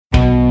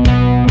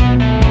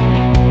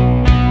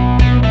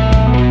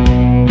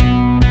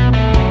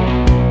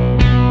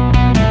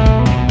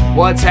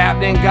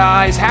happening,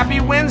 guys? Happy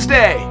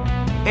Wednesday!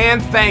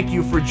 And thank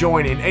you for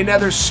joining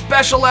another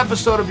special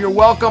episode of You're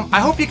Welcome. I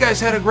hope you guys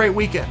had a great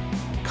weekend.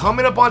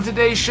 Coming up on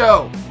today's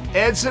show,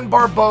 Edson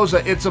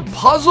Barboza. It's a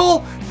puzzle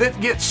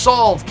that gets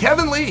solved.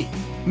 Kevin Lee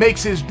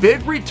makes his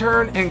big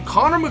return, and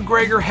Conor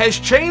McGregor has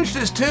changed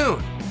his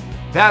tune.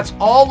 That's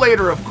all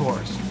later, of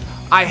course.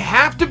 I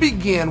have to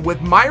begin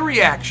with my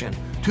reaction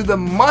to the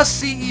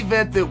must-see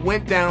event that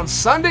went down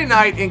Sunday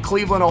night in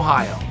Cleveland,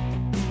 Ohio.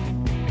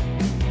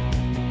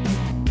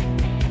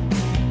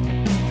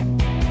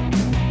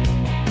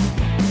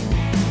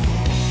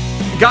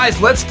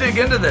 Guys, let's dig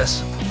into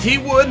this. T.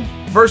 Wood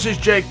versus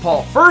Jake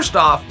Paul. First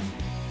off,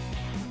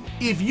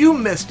 if you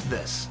missed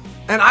this,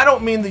 and I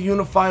don't mean the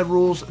unified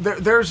rules,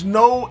 there's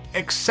no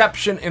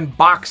exception in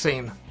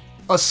boxing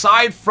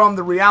aside from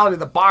the reality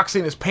that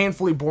boxing is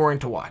painfully boring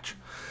to watch.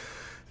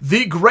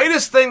 The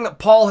greatest thing that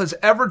Paul has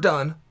ever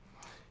done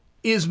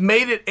is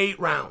made it 8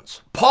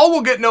 rounds. Paul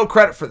will get no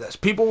credit for this.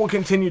 People will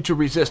continue to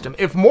resist him.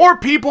 If more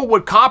people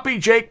would copy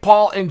Jake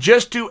Paul and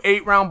just do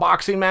 8-round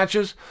boxing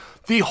matches,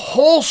 the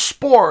whole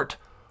sport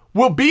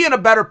will be in a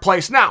better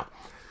place. Now,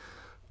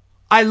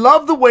 I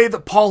love the way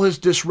that Paul has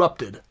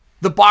disrupted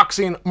the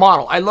boxing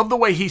model. I love the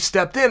way he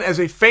stepped in as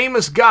a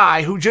famous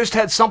guy who just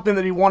had something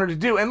that he wanted to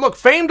do. And look,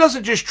 fame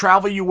doesn't just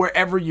travel you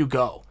wherever you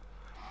go.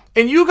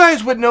 And you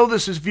guys would know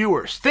this as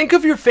viewers. Think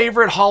of your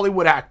favorite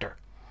Hollywood actor.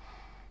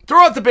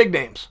 Throw out the big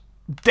names.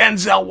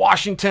 Denzel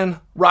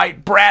Washington,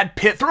 right? Brad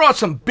Pitt. Throw out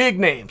some big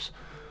names.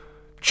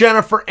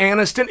 Jennifer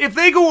Aniston. If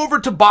they go over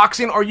to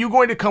boxing, are you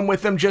going to come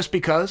with them just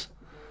because?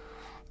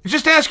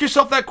 Just ask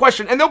yourself that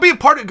question. And they'll be a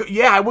part of,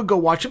 yeah, I would go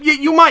watch them. Yeah,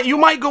 you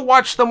might go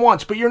watch them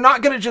once, but you're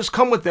not going to just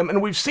come with them.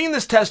 And we've seen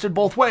this tested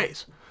both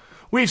ways.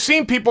 We've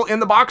seen people in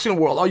the boxing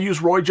world. I'll use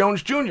Roy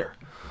Jones Jr.,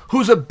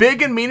 who's a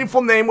big and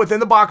meaningful name within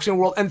the boxing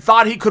world and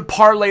thought he could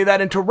parlay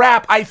that into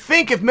rap. I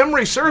think, if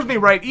memory serves me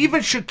right, even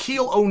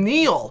Shaquille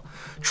O'Neal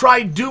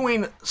tried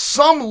doing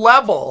some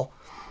level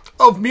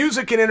of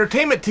music and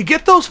entertainment to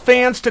get those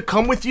fans to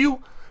come with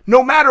you.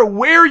 No matter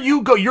where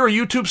you go, you're a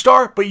YouTube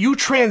star, but you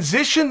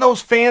transition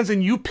those fans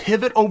and you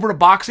pivot over to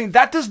boxing.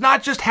 That does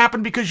not just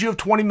happen because you have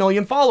 20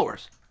 million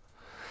followers.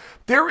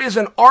 There is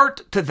an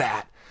art to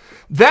that.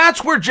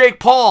 That's where Jake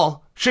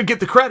Paul should get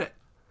the credit.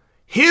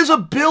 His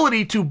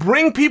ability to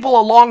bring people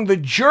along the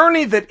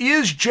journey that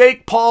is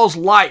Jake Paul's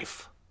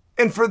life,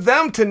 and for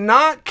them to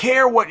not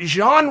care what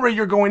genre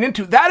you're going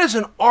into, that is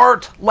an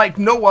art like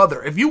no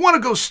other. If you want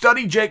to go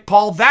study Jake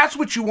Paul, that's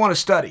what you want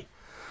to study.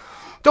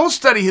 Don't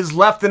study his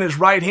left and his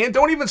right hand.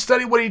 Don't even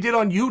study what he did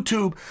on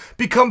YouTube,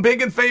 become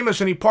big and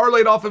famous, and he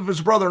parlayed off of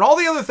his brother, and all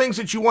the other things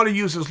that you want to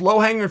use as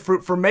low-hanging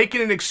fruit for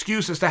making an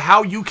excuse as to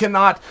how you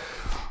cannot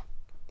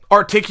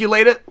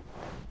articulate it.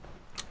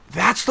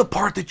 That's the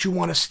part that you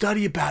want to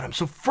study about him.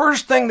 So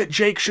first thing that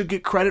Jake should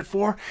get credit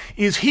for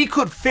is he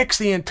could fix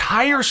the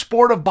entire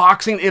sport of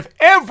boxing if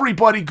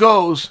everybody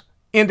goes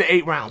into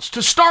 8 rounds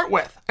to start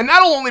with. And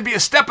that'll only be a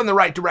step in the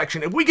right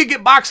direction. If we could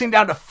get boxing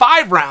down to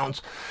 5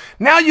 rounds,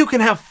 now you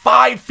can have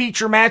 5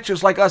 feature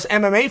matches like us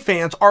MMA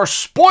fans are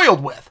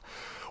spoiled with.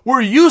 We're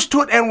used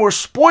to it and we're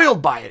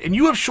spoiled by it. And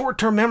you have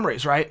short-term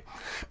memories, right?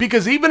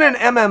 Because even in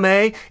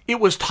MMA, it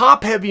was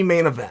top-heavy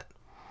main event.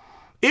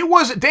 It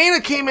was,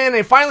 Dana came in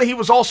and finally he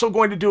was also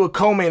going to do a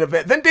co-main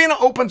event. Then Dana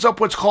opens up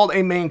what's called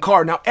a main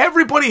card. Now,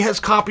 everybody has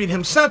copied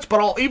him since, but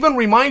I'll even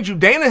remind you,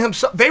 Dana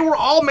himself, they were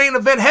all main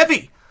event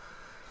heavy.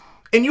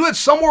 And you had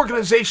some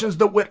organizations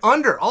that went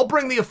under. I'll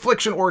bring the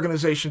Affliction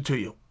organization to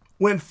you.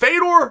 When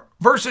Fedor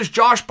versus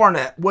Josh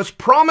Barnett was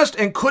promised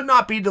and could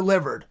not be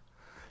delivered,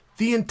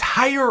 the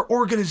entire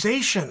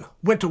organization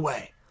went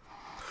away.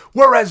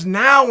 Whereas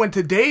now in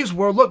today's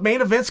world, look,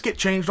 main events get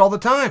changed all the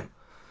time.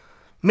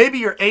 Maybe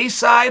your A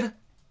side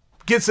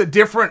gets a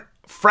different,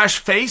 fresh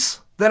face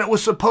than it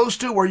was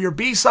supposed to, or your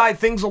B side,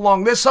 things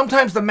along this.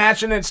 Sometimes the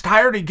match in its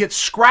entirety gets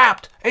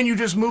scrapped and you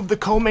just move the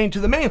co-main to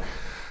the main.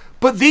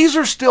 But these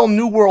are still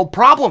new world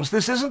problems.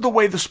 This isn't the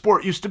way the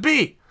sport used to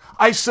be.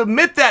 I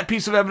submit that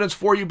piece of evidence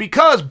for you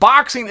because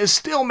boxing is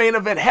still main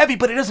event heavy,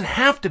 but it doesn't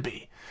have to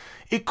be.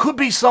 It could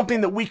be something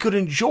that we could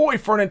enjoy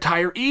for an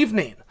entire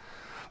evening.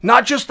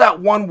 Not just that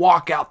one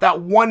walkout,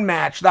 that one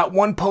match, that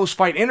one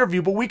post-fight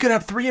interview, but we could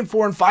have 3 and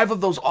 4 and 5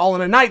 of those all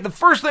in a night. The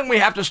first thing we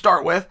have to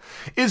start with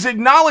is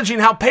acknowledging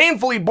how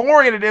painfully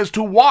boring it is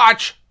to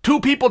watch 2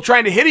 people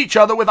trying to hit each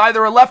other with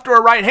either a left or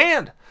a right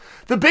hand.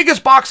 The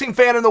biggest boxing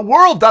fan in the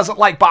world doesn't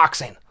like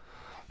boxing.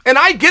 And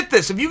I get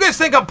this. If you guys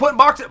think I'm putting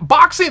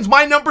boxing's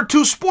my number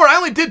 2 sport. I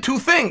only did 2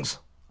 things.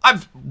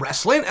 I've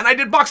wrestling and I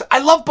did boxing. I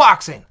love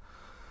boxing.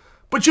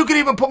 But you could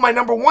even put my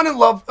number 1 in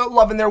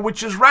love in there,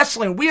 which is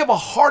wrestling. We have a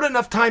hard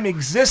enough time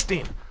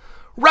existing.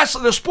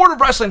 The sport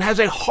of wrestling has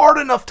a hard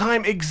enough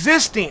time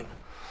existing.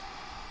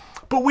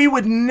 But we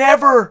would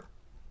never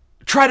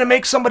try to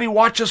make somebody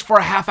watch us for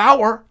a half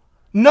hour.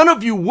 None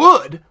of you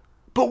would.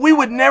 But we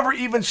would never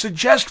even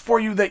suggest for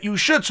you that you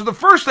should. So the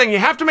first thing, you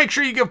have to make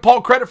sure you give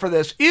Paul credit for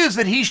this, is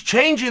that he's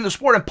changing the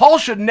sport. And Paul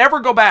should never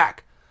go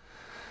back.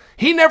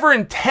 He never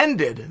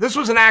intended, this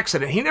was an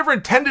accident, he never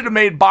intended to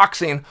make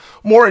boxing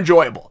more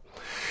enjoyable.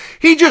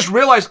 He just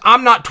realized,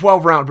 I'm not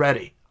 12 round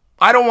ready.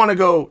 I don't want to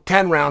go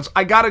 10 rounds.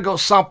 I got to go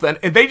something.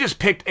 And they just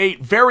picked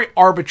 8 very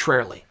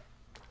arbitrarily.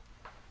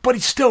 But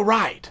he's still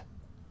right.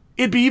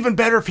 It'd be even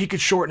better if he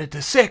could shorten it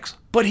to 6.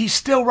 But he's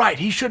still right.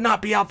 He should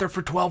not be out there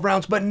for 12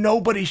 rounds, but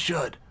nobody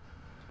should.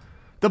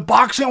 The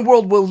boxing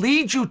world will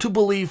lead you to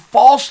believe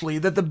falsely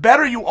that the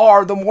better you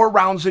are, the more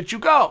rounds that you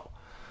go.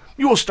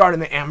 You will start in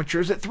the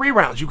amateurs at 3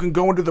 rounds. You can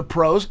go into the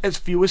pros as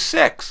few as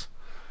 6.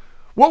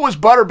 What was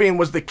Butterbean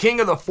was the king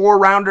of the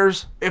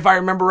 4-rounders, if I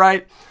remember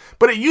right.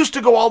 But it used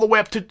to go all the way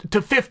up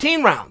to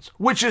 15 rounds,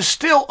 which is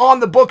still on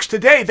the books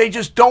today. They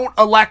just don't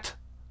elect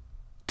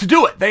to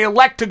do it. They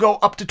elect to go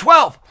up to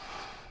 12.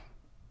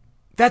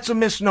 That's a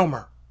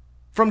misnomer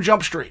from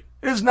Jump Street.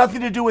 It has nothing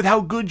to do with how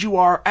good you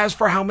are as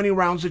for how many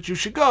rounds that you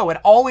should go.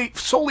 It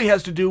solely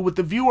has to do with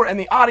the viewer and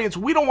the audience.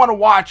 We don't want to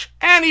watch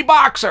any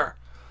boxer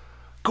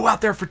go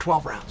out there for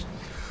 12 rounds.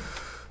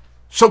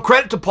 So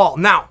credit to Paul.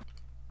 Now,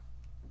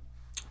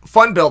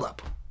 fun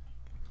buildup.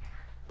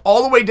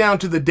 All the way down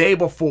to the day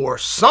before,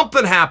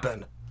 something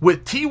happened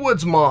with T.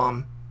 Wood's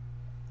mom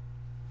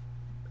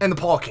and the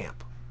Paul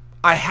camp.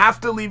 I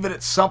have to leave it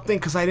at something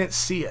because I didn't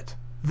see it.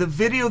 The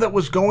video that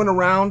was going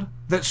around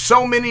that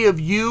so many of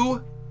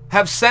you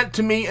have sent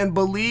to me and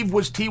believe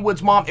was T.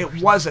 Wood's mom, it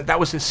wasn't. That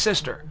was his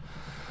sister.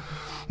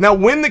 Now,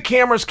 when the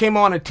cameras came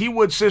on and T.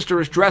 Wood's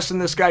sister is dressing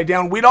this guy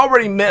down, we'd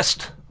already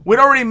missed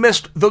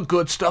the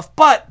good stuff,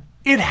 but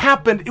it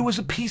happened. It was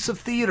a piece of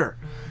theater.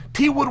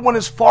 T. Wood went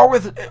as far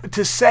with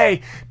to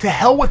say, to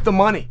hell with the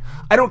money.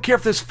 I don't care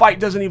if this fight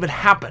doesn't even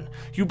happen.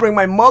 You bring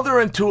my mother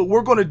into it,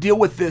 we're going to deal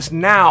with this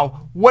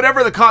now,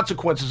 whatever the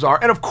consequences are.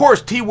 And of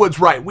course, T. Wood's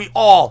right. We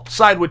all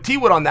side with T.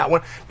 Wood on that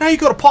one. Now you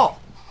go to Paul.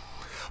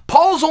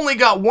 Paul's only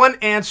got one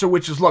answer,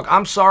 which is, look,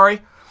 I'm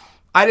sorry.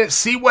 I didn't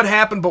see what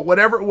happened, but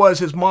whatever it was,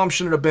 his mom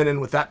shouldn't have been in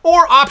with that.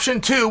 Or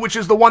option 2, which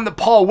is the one that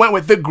Paul went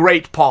with, the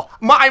great Paul.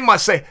 I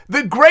must say,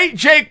 the great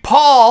Jake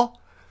Paul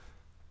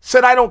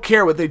said, I don't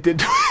care what they did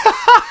to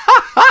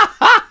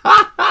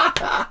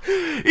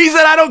He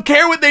said, I don't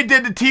care what they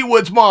did to T.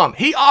 Wood's mom.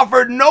 He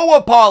offered no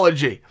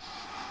apology.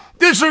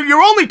 These are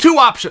your only 2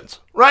 options,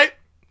 right?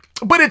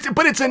 But it's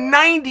a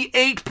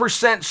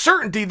 98%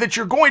 certainty that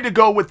you're going to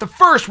go with the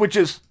first, which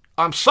is,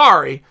 I'm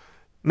sorry,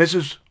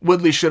 Mrs.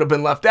 Woodley should have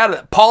been left out of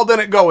it. Paul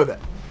didn't go with it.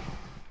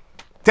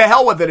 To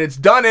hell with it. It's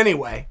done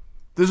anyway.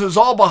 This is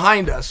all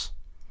behind us.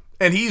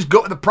 And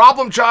the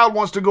problem child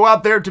wants to go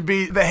out there to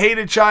be the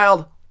hated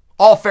child.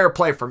 All fair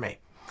play for me.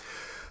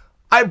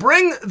 I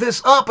bring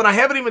this up, and I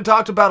haven't even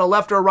talked about a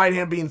left or a right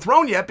hand being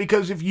thrown yet,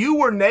 because if you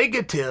were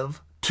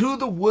negative to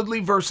the Woodley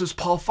versus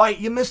Paul fight,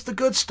 you missed the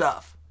good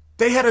stuff.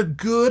 They had a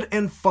good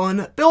and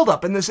fun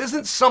buildup, and this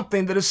isn't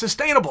something that is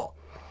sustainable.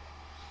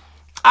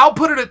 I'll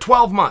put it at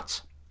 12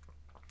 months.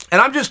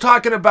 And I'm just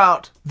talking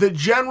about the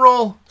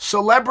general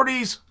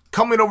celebrities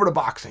coming over to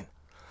boxing.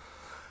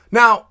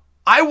 Now,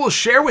 I will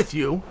share with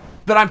you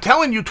that I'm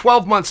telling you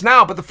 12 months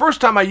now, but the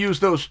first time I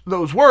used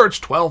those words,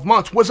 12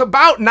 months, was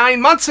about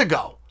 9 months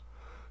ago.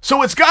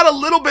 So it's got a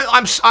little bit,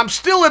 I'm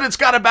still it's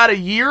got about a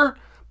year,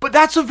 but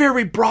that's a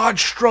very broad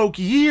stroke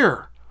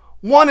year.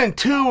 1 and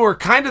 2 are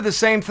kind of the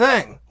same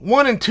thing.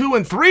 1 and 2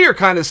 and 3 are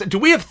kind of the same. Do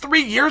we have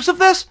 3 years of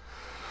this?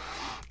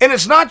 And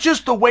it's not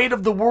just the weight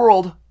of the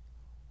world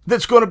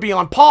that's going to be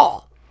on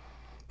Paul.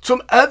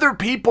 Some other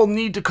people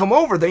need to come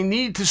over. They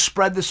need to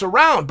spread this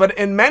around. But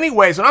in many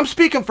ways, and I'm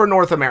speaking for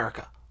North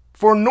America,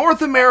 for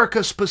North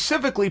America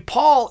specifically,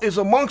 Paul is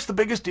amongst the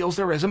biggest deals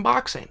there is in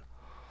boxing.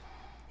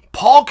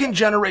 Paul can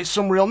generate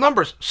some real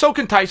numbers. So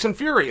can Tyson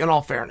Fury, in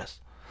all fairness.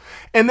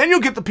 And then you'll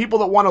get the people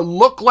that want to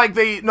look like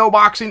they know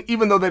boxing,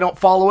 even though they don't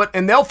follow it,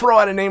 and they'll throw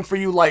out a name for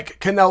you like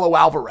Canelo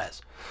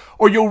Alvarez.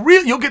 Or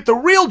you'll get the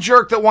real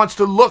jerk that wants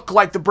to look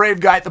like the brave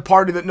guy at the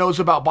party that knows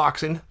about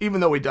boxing, even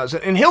though he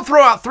doesn't. And he'll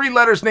throw out 3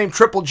 letters named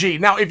Triple G.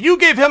 Now, if you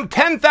gave him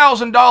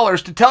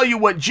 $10,000 to tell you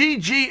what G,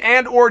 G,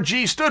 and or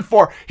G stood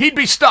for, he'd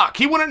be stuck.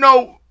 He wouldn't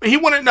know.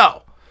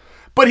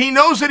 But he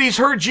knows that he's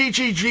heard G,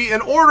 G, G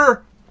in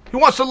order. He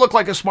wants to look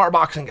like a smart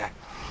boxing guy.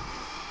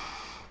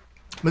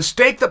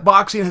 Mistake that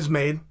boxing has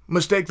made,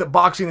 mistake that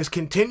boxing is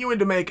continuing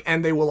to make,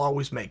 and they will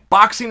always make.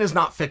 Boxing is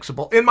not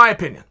fixable, in my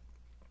opinion.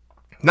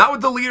 Not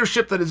with the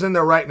leadership that is in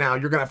there right now.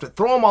 You're going to have to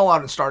throw them all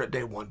out and start at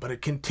day 1. But a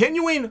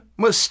continuing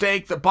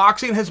mistake that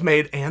boxing has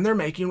made, and they're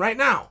making right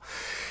now,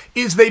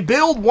 is they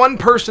build one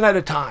person at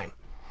a time.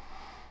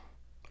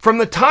 From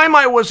the time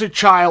I was a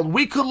child,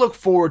 we could look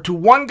forward to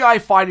one guy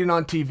fighting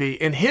on TV,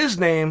 and his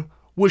name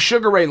was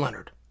Sugar Ray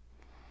Leonard.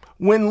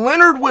 When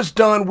Leonard was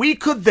done, we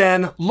could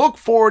then look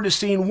forward to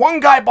seeing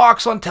one guy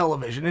box on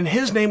television, and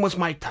his name was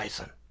Mike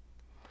Tyson.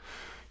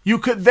 You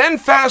could then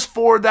fast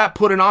forward that,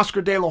 put in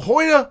Oscar De La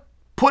Hoya,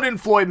 put in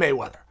Floyd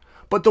Mayweather.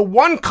 But the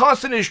one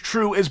constant is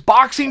true is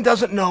boxing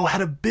doesn't know how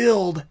to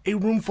build a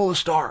room full of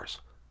stars.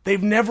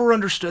 They've never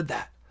understood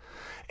that.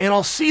 And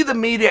I'll see the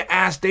media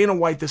ask Dana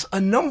White this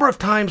a number of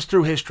times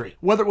through history,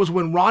 whether it was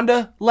when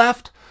Ronda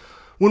left,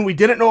 when we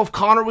didn't know if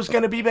Conor was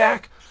going to be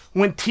back,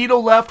 when Tito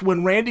left,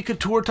 when Randy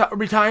Couture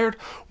retired.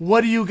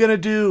 What are you going to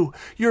do?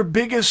 Your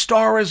biggest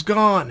star is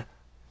gone.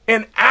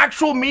 And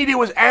actual media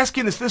was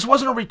asking this. This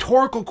wasn't a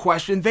rhetorical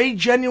question. They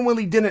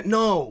genuinely didn't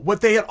know.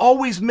 What they had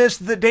always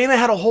missed, that Dana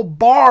had a whole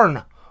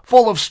barn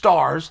full of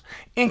stars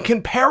in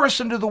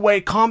comparison to the way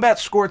combat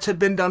sports had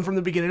been done from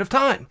the beginning of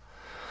time.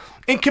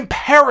 In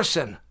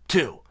comparison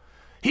to,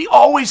 he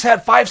always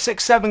had 5,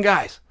 6, 7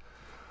 guys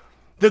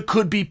that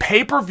could be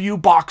pay-per-view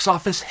box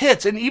office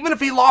hits. And even if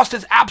he lost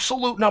his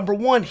absolute number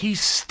one, he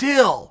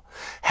still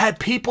had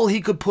people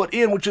he could put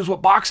in, which is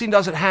what boxing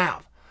doesn't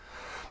have.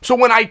 So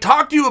when I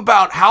talk to you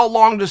about how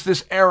long does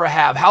this era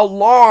have, how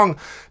long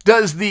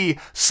does the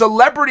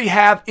celebrity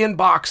have in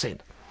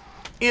boxing,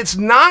 it's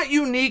not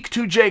unique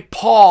to Jake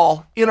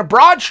Paul in a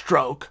broad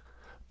stroke,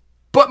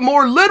 but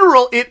more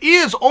literal it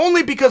is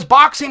only because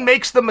boxing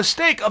makes the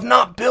mistake of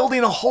not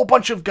building a whole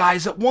bunch of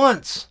guys at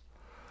once.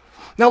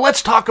 Now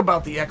let's talk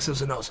about the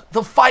X's and O's.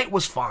 The fight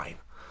was fine.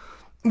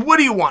 What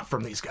do you want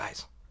from these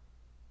guys?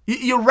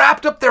 You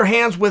wrapped up their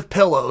hands with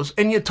pillows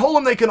and you told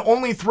them they can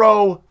only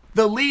throw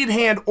the lead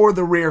hand or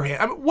the rear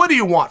hand. I mean, what do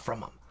you want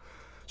from them?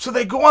 So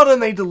they go out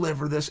and they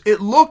deliver this.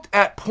 It looked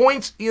at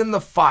points in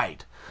the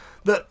fight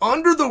that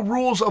under the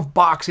rules of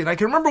boxing, I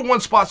can remember one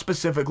spot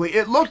specifically,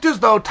 it looked as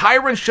though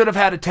Tyron should have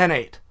had a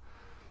 10-8.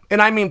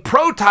 And I mean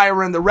pro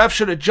Tyron, the ref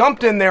should have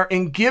jumped in there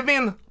and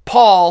given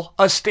Paul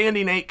a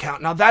standing 8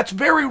 count. Now that's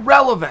very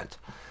relevant.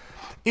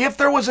 If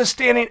there was a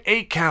standing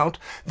 8 count,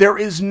 there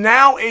is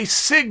now a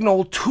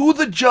signal to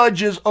the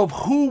judges of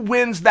who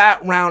wins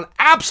that round,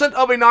 absent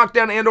of a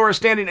knockdown and or a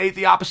standing 8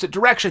 the opposite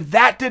direction.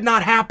 That did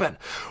not happen,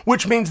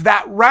 which means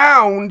that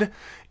round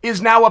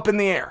is now up in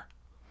the air.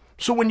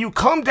 So when you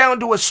come down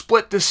to a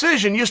split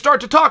decision, you start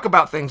to talk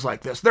about things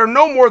like this. They're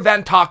no more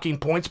than talking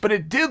points, but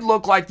it did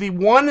look like the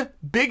one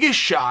biggest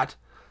shot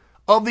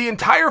of the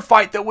entire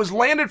fight that was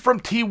landed from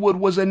T. Wood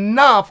was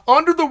enough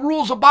under the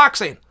rules of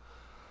boxing,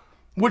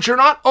 which are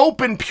not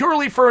open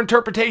purely for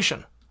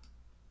interpretation,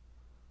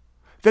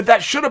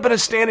 that should have been a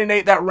standing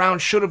 8, that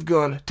round should have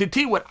gone to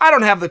T. Wood. I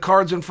don't have the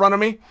cards in front of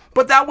me,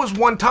 but that was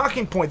one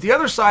talking point. The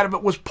other side of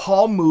it was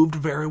Paul moved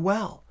very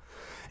well,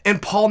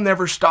 and Paul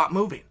never stopped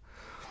moving.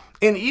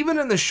 And even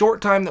in the short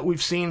time that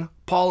we've seen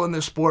Paul in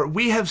this sport,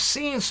 we have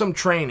seen some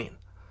training.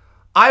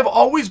 I've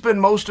always been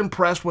most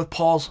impressed with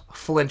Paul's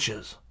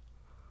flinches.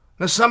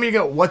 Now some of you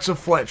go, what's a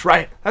flinch,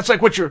 right? That's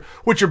like what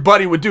your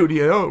buddy would do to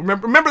you. Oh,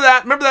 remember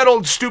that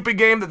old stupid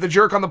game that the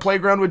jerk on the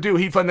playground would do?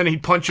 Then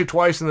he'd punch you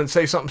twice and then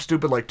say something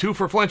stupid like 2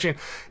 for flinching.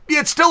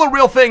 It's still a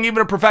real thing, even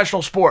in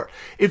professional sport.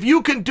 If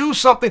you can do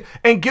something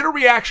and get a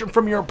reaction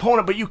from your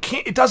opponent, but you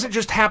can't, it doesn't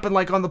just happen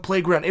like on the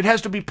playground. It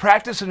has to be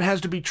practiced and it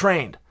has to be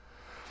trained.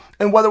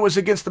 And whether it was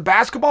against the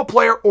basketball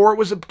player or it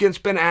was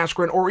against Ben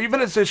Askren, or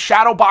even as this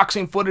shadow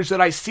boxing footage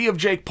that I see of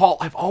Jake Paul,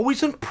 I've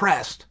always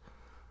impressed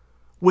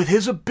with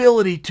his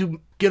ability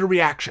to get a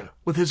reaction,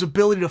 with his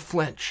ability to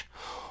flinch.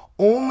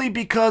 Only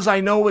because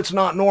I know it's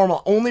not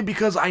normal. Only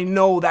because I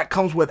know that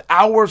comes with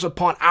hours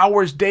upon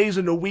hours, days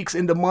into weeks,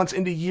 into months,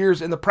 into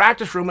years in the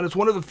practice room. And it's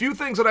one of the few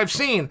things that I've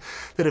seen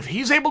that if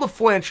he's able to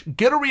flinch,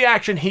 get a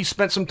reaction, he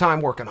spent some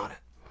time working on it.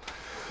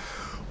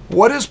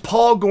 What is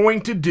Paul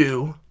going to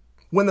do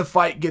when the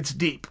fight gets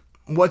deep?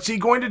 What's he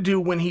going to do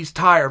when he's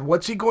tired?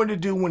 What's he going to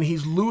do when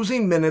he's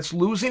losing minutes,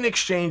 losing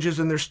exchanges,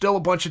 and there's still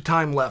a bunch of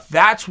time left?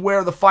 That's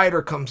where the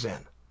fighter comes in.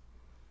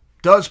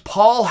 Does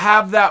Paul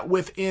have that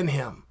within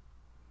him?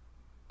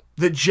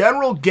 The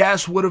general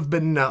guess would have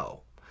been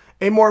no.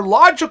 A more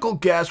logical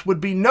guess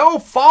would be no,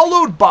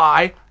 followed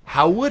by,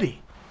 how would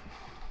he?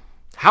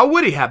 How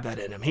would he have that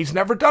in him? He's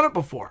never done it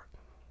before.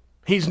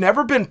 He's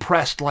never been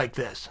pressed like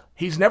this.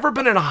 He's never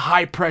been in a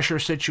high-pressure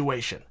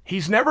situation.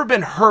 He's never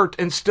been hurt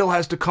and still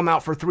has to come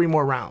out for 3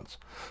 more rounds.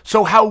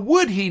 So how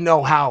would he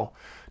know how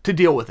to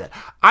deal with it?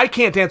 I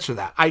can't answer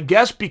that. I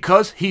guess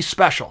because he's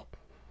special.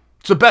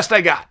 It's the best I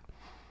got.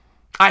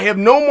 I have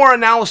no more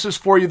analysis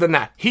for you than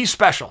that. He's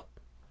special.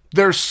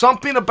 There's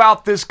something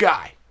about this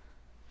guy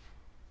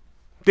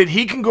that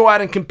he can go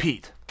out and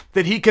compete,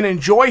 that he can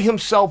enjoy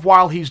himself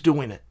while he's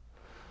doing it,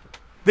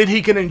 that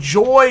he can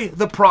enjoy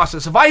the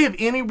process. If I have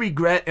any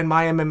regret in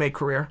my MMA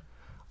career,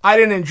 I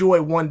didn't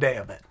enjoy one day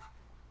of it.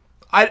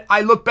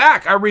 I look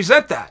back, I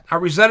resent that. I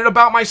resent it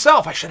about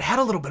myself. I should have had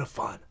a little bit of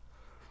fun.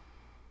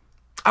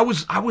 I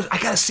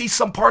got to see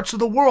some parts of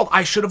the world.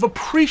 I should have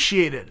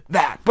appreciated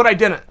that, but I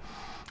didn't.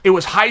 It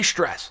was high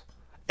stress.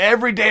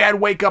 Every day I'd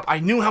wake up, I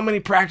knew how many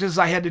practices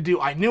I had to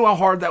do. I knew how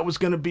hard that was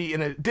going to be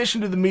in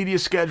addition to the media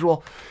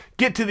schedule,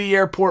 get to the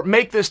airport,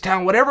 make this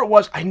town, whatever it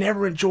was. I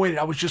never enjoyed it.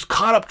 I was just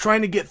caught up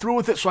trying to get through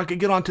with it so I could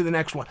get on to the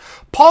next one.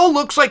 Paul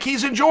looks like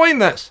he's enjoying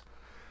this.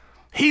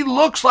 He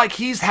looks like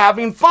he's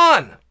having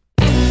fun.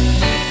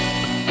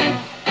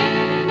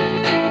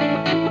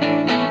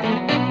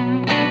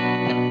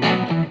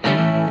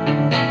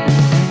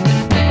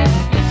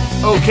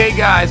 Okay,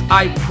 guys,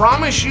 I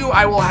promise you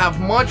I will have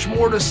much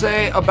more to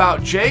say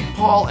about Jake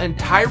Paul and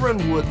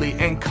Tyron Woodley.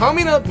 And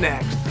coming up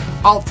next,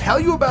 I'll tell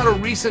you about a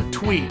recent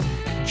tweet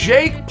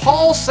Jake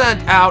Paul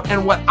sent out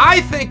and what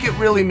I think it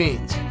really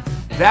means.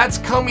 That's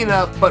coming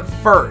up, but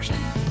first,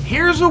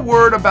 here's a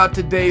word about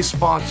today's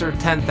sponsor,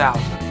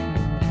 10,000.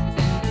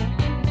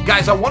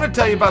 Guys, I want to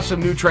tell you about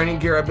some new training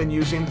gear I've been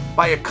using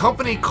by a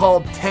company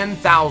called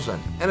 10,000.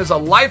 And as a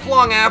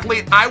lifelong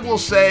athlete, I will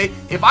say,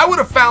 if I would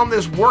have found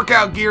this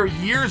workout gear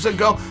years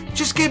ago, it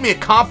just gave me a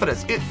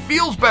confidence. It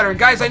feels better. And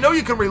guys, I know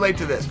you can relate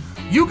to this.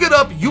 You get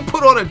up, you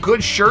put on a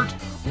good shirt,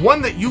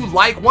 one that you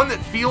like, one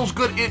that feels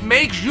good. It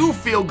makes you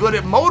feel good.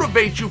 It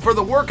motivates you for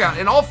the workout.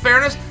 In all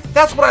fairness,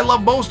 that's what I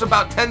love most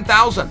about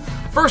 10,000.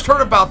 First heard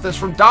about this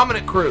from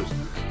Dominic Cruz.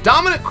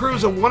 Dominic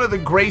Cruz and one of the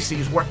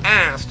Gracies were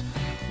asked,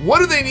 what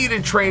do they need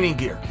in training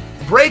gear?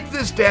 Break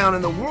this down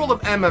in the world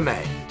of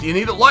MMA. Do you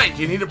need it light?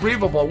 Do you need it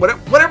breathable?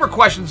 Whatever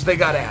questions they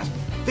got asked.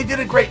 They did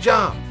a great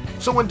job.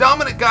 So when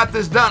Dominic got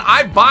this done,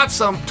 I bought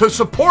some to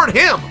support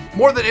him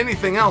more than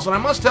anything else. And I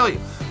must tell you,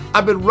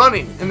 I've been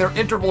running in their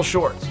interval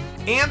shorts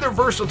and their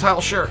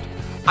versatile shirt.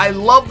 I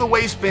love the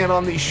waistband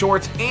on these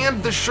shorts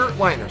and the shirt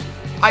liners.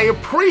 I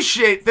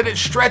appreciate that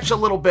it's stretched a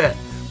little bit,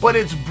 but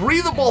it's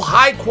breathable,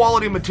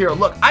 high-quality material.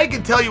 Look, I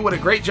can tell you what a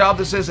great job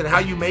this is and how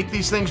you make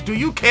these things. Do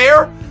you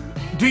care?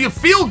 Do you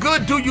feel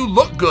good? Do you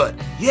look good?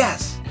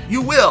 Yes,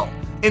 you will.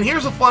 And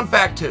here's a fun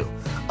fact, too.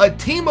 A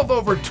team of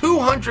over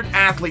 200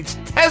 athletes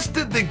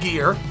tested the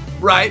gear,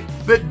 right,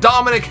 that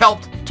Dominic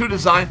helped to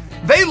design.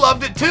 They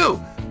loved it,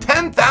 too.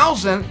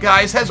 10,000,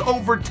 guys, has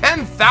over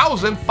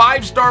 10,000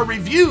 five-star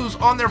reviews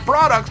on their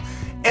products,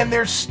 and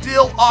they're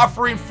still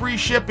offering free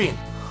shipping.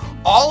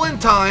 All in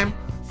time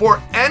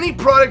for any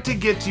product to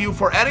get to you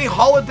for any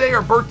holiday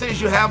or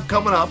birthdays you have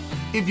coming up.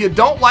 If you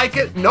don't like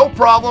it, no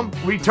problem,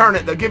 return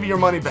it. They'll give you your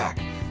money back.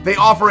 They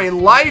offer a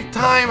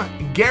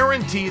lifetime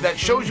guarantee that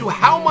shows you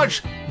how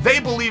much they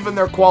believe in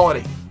their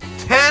quality.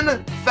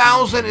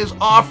 10,000 is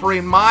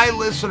offering my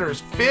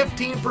listeners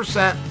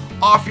 15%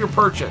 off your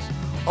purchase.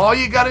 All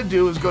you got to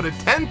do is go to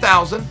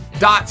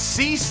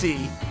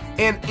 10,000.cc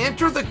and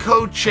enter the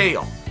code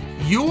CHAEL.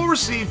 You will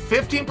receive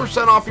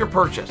 15% off your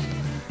purchase.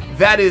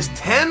 That is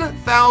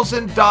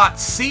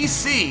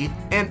 10,000.cc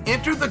and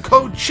enter the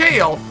code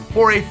CHAEL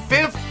for a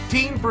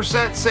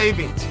 15%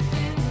 savings.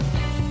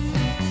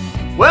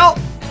 Well,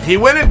 he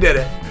went and did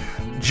it.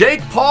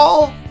 Jake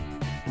Paul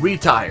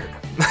retired.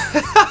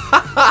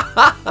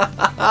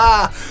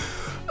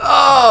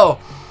 Oh,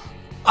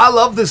 I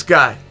love this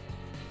guy.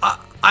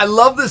 I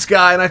love this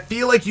guy, and I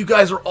feel like you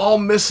guys are all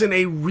missing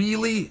a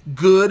really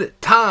good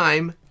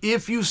time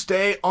if you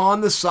stay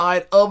on the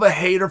side of a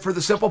hater for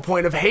the simple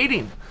point of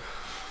hating.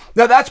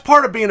 Now, that's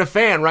part of being a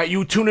fan, right?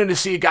 You tune in to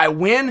see a guy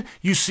win,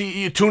 you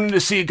tune in to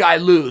see a guy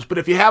lose. But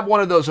if you have one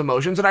of those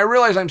emotions, and I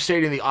realize I'm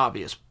stating the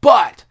obvious,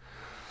 but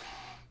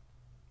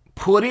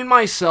putting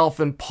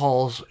myself in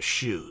Paul's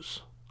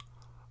shoes,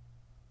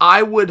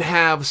 I would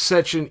have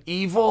such an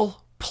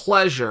evil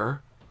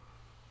pleasure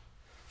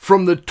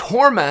from the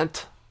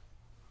torment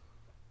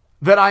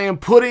that I am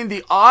putting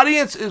the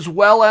audience as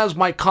well as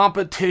my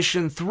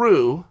competition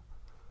through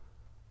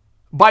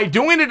by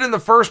doing it in the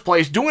first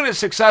place, doing it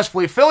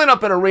successfully, filling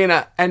up an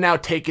arena, and now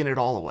taking it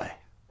all away.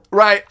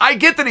 Right? I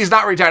get that he's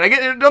not retired.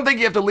 I don't think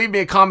you have to leave me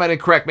a comment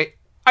and correct me.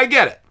 I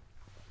get it.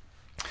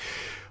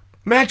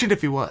 Imagine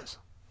if he was.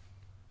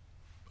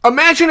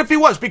 Imagine if he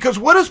was, because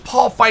what is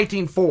Paul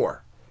fighting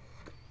for?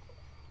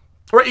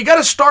 Right? You got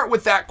to start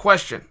with that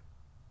question.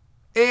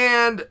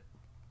 And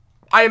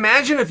I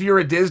imagine if you're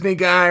a Disney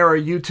guy or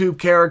a YouTube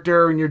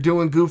character and you're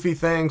doing goofy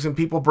things and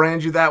people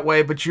brand you that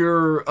way, but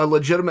you're a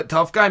legitimate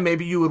tough guy,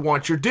 maybe you would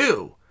want your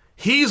due.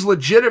 He's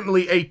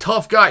legitimately a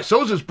tough guy.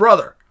 So is his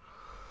brother.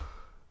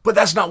 But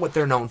that's not what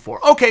they're known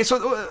for. Okay,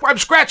 so I'm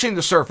scratching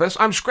the surface.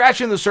 I'm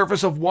scratching the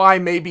surface of why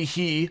maybe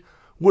he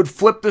would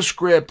flip the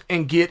script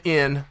and get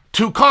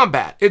into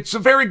combat. It's a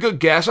very good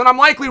guess, and I'm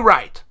likely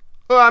right.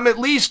 I'm at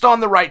least on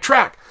the right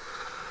track.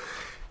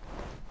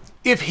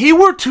 If he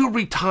were to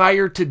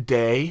retire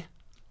today,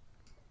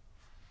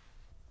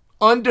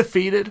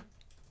 undefeated,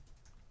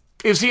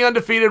 is he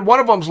undefeated?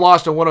 One of them's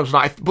lost and one of them's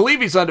not. I believe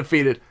he's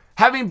undefeated.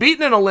 Having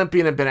beaten an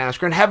Olympian in Ben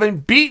Askren, having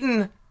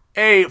beaten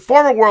a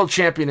former world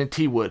champion in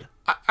T. Wood,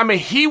 I mean,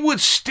 he would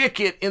stick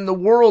it in the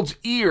world's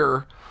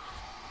ear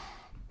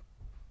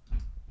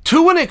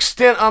to an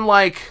extent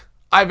unlike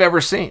I've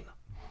ever seen.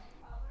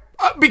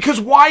 Because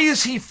why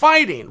is he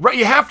fighting? Right?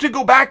 You have to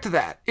go back to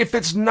that. If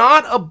it's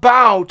not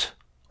about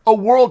a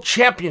world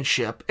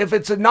championship, if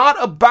it's not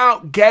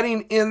about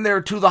getting in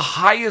there to the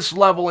highest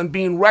level and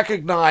being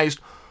recognized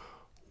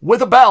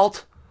with a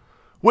belt,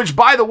 which,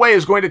 by the way,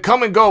 is going to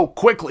come and go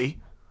quickly,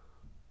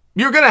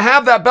 you're going to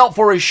have that belt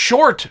for a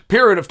short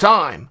period of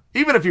time.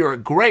 Even if you're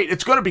great,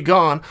 it's going to be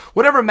gone.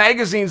 Whatever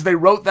magazines they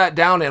wrote that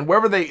down in,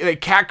 wherever they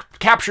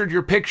captured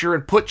your picture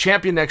and put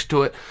champion next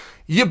to it,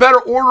 you better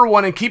order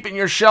one and keep it in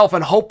your shelf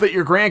and hope that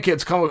your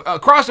grandkids come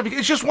across it. Because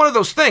it's just one of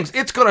those things.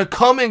 It's going to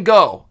come and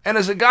go. And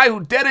as a guy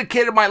who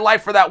dedicated my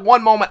life for that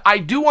one moment, I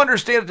do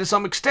understand it to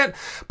some extent,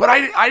 but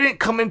I didn't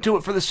come into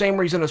it for the same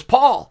reason as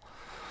Paul.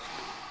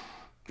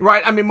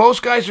 Right? I mean,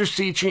 most guys are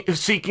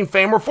seeking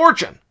fame or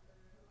fortune.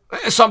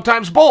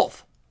 Sometimes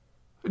both.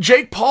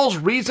 Jake Paul's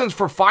reasons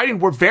for fighting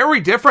were very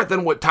different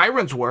than what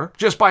Tyron's were,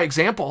 just by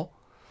example.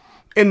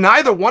 And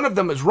neither one of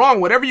them is wrong,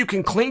 whatever you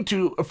can cling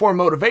to for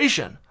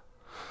motivation.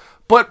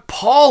 But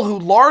Paul, who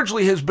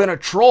largely has been a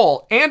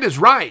troll and is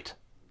right,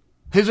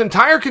 his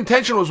entire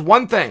contention was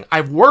one thing: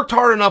 I've worked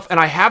hard enough and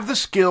I have the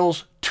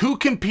skills to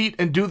compete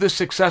and do this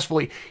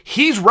successfully.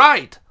 He's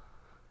right.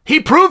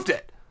 He proved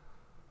it.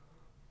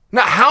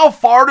 Now, how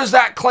far does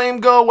that claim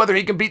go? Whether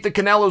he can beat the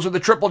Canelos or the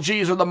Triple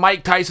Gs or the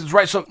Mike Tysons,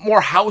 right? Some more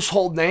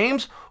household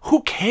names?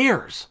 Who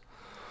cares?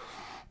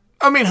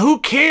 I mean, who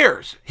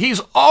cares?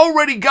 He's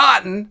already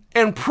gotten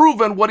and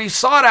proven what he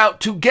sought out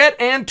to get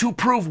and to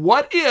prove.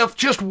 What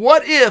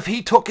if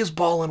he took his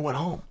ball and went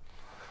home?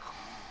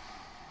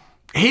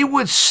 He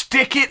would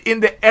stick it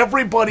into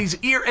everybody's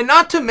ear. And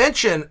not to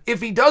mention, if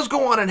he does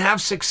go on and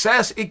have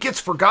success, it gets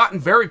forgotten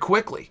very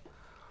quickly.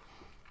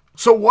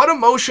 So what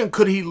emotion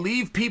could he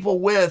leave people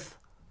with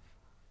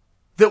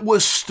that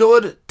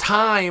withstood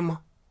time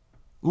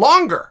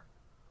longer?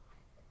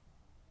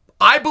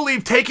 I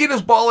believe taking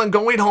his ball and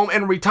going home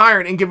and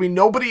retiring and giving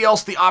nobody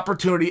else the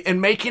opportunity and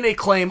making a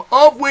claim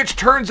of which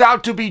turns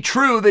out to be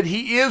true, that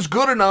he is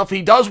good enough,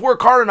 he does work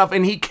hard enough,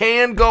 and he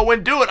can go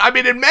and do it. I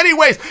mean, in many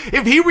ways,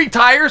 if he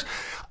retires,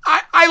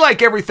 I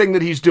like everything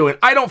that he's doing.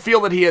 I don't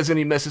feel that he has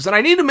any misses. And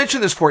I need to mention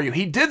this for you.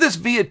 He did this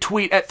via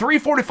tweet at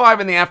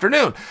 3:45 in the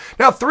afternoon.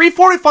 Now,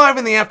 3:45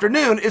 in the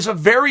afternoon is a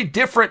very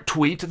different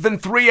tweet than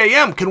 3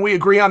 a.m. Can we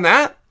agree on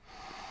that?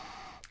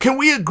 Can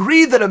we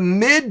agree that a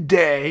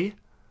midday,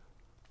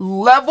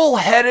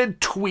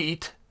 level-headed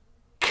tweet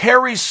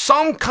carries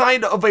some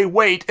kind of a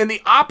weight in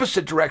the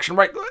opposite direction,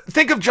 right?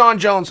 Think of John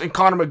Jones and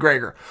Conor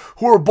McGregor,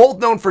 who are both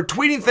known for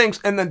tweeting things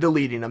and then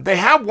deleting them. They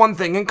have one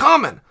thing in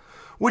common,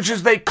 which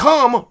is they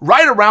come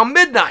right around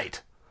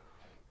midnight.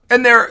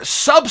 And they're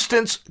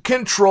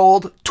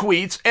substance-controlled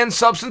tweets and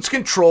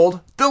substance-controlled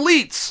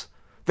deletes.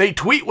 They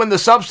tweet when the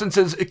substance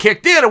is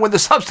kicked in, and when the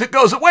substance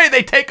goes away,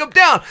 they take them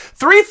down.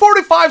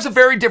 3:45 is a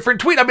very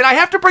different tweet. I mean, I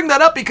have to bring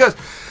that up because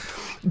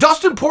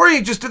Dustin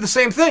Poirier just did the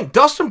same thing.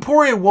 Dustin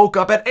Poirier woke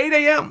up at 8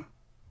 a.m.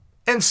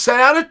 and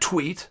sent out a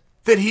tweet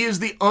that he is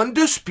the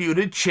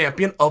undisputed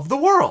champion of the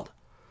world.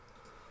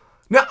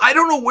 Now, I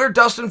don't know where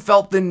Dustin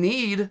felt the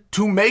need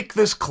to make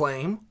this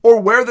claim or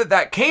where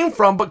that came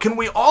from, but can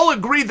we all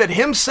agree that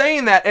him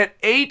saying that at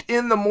 8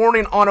 in the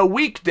morning on a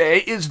weekday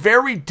is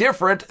very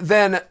different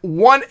than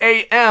 1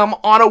 a.m.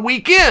 on a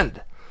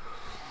weekend?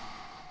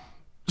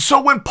 So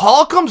when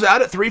Paul comes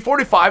out at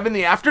 3:45 in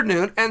the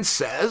afternoon and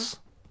says,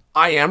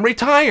 I am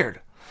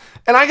retired.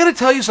 And I got to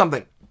tell you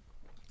something.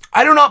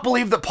 I do not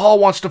believe that Paul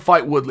wants to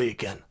fight Woodley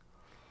again.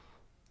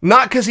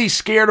 Not because he's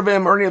scared of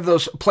him or any of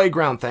those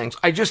playground things.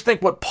 I just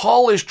think what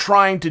Paul is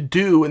trying to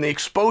do and the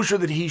exposure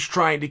that he's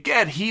trying to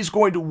get, he's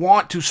going to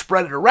want to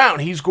spread it around.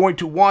 He's going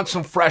to want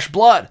some fresh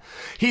blood.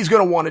 He's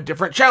going to want a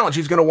different challenge.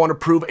 He's going to want to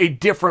prove a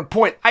different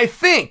point. I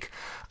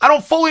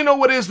don't fully know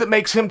what it is that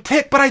makes him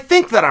tick, but I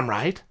think that I'm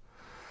right.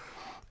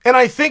 And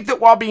I think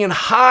that while being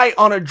high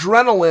on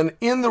adrenaline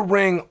in the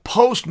ring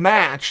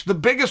post-match, the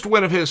biggest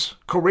win of his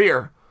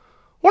career,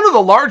 one of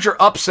the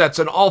larger upsets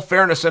in all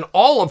fairness in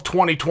all of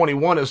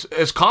 2021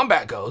 as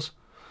combat goes,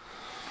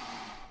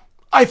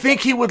 I think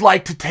he would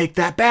like to take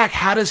that back.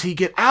 How does he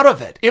get out of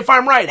it? If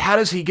I'm right, how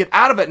does he get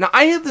out of it? Now,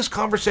 I had this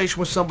conversation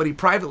with somebody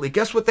privately.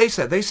 Guess what they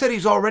said? They said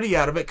he's already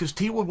out of it because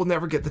T Wood will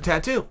never get the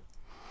tattoo.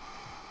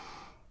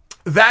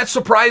 That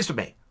surprised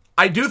me.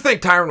 I do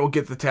think Tyron will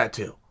get the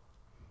tattoo.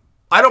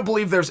 I don't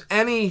believe there's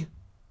any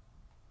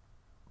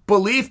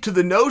belief to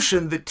the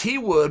notion that T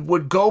Wood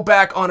would go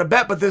back on a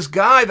bet, but this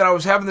guy that I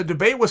was having the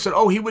debate with said,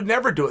 he would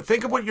never do it.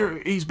 Think of what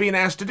he's being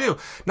asked to do.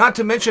 Not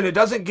to mention it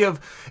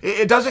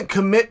doesn't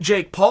commit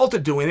Jake Paul to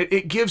doing it.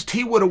 It gives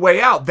T Wood a way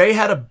out. They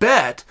had a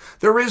bet.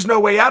 There is no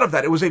way out of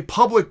that. It was a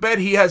public bet.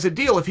 He has a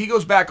deal. If he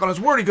goes back on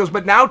his word, he goes,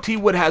 but now T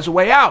Wood has a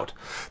way out.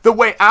 The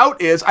way out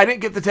is I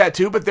didn't get the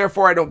tattoo, but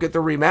therefore I don't get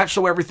the rematch,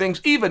 so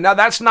everything's even. Now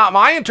that's not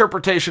my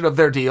interpretation of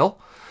their deal.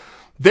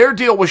 Their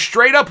deal was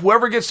straight up,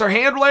 whoever gets their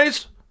hand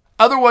raised,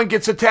 other one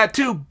gets a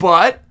tattoo.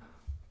 But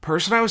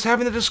person I was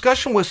having the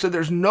discussion with said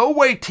there's no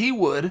way T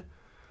Wood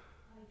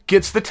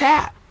gets the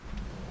tat.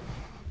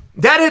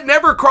 That had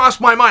never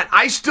crossed my mind.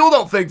 I still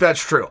don't think that's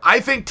true.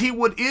 I think T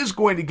Wood is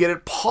going to get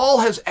it. Paul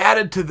has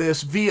added to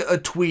this via a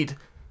tweet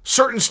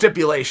certain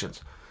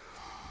stipulations.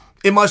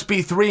 It must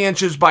be 3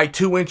 inches by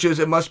 2 inches.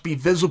 It must be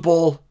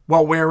visible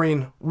while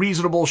wearing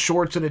reasonable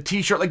shorts and a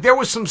t-shirt. Like there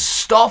was some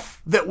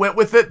stuff that went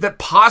with it that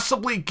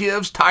possibly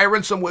gives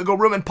Tyron some wiggle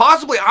room. And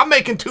possibly I'm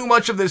making too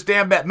much of this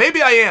damn bet.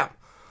 Maybe I am.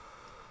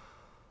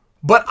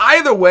 But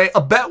either way,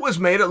 a bet was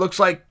made. It looks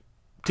like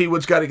T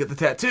Wood's got to get the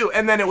tattoo.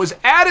 And then it was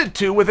added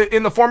to with it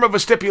in the form of a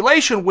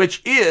stipulation,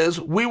 which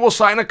is we will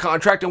sign a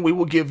contract and we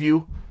will give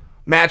you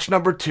match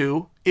number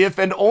 2 if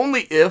and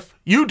only if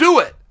you do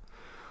it.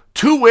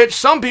 To which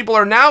some people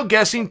are now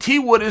guessing T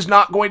Wood is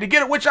not going to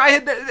get it, which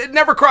it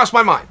never crossed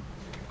my mind.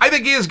 I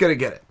think he is going to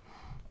get it.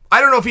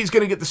 I don't know if he's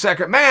going to get the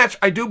second match.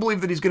 I do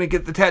believe that he's going to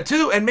get the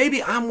tattoo, and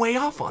maybe I'm way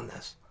off on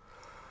this.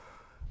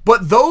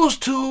 But those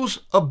two's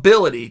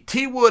ability,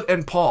 T Wood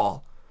and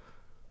Paul,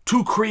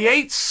 to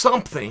create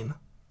something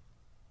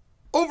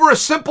over a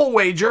simple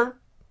wager,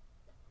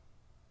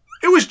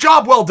 it was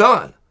job well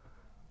done.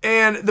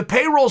 And the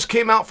payrolls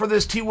came out for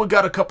this. T. Wood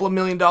got a couple of $1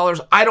 million.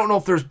 I don't know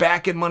if there's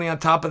back-end money on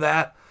top of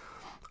that.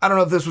 I don't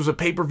know if this was a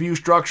pay-per-view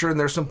structure and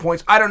there's some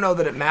points. I don't know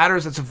that it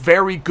matters. It's a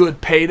very good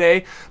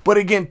payday. But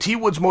again, T.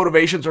 Wood's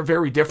motivations are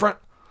very different.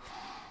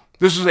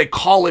 This is a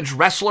college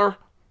wrestler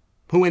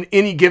who in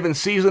any given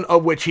season,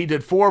 of which he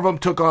did 4 of them,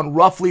 took on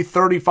roughly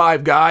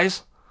 35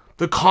 guys.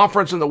 The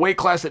conference and the weight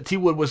class that T.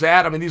 Wood was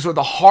at, I mean, these are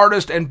the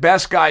hardest and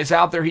best guys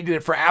out there. He did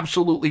it for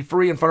absolutely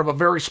free in front of a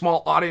very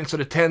small audience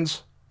that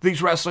attends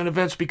these wrestling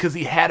events because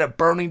he had a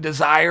burning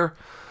desire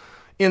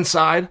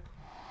inside.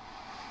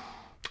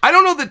 I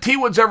don't know that T.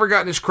 Wood's ever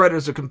gotten his credit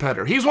as a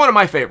competitor. He's one of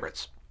my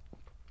favorites.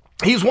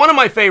 He's one of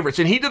my favorites,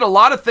 and he did a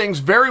lot of things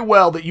very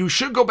well that you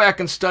should go back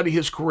and study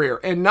his career,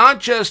 and not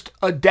just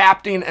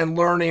adapting and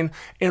learning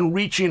and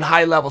reaching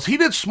high levels. He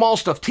did small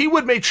stuff. T.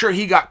 Wood made sure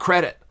he got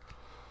credit.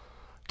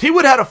 T.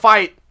 Wood had a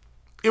fight.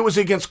 It was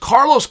against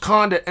Carlos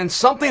Condit, and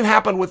something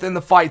happened within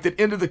the fight that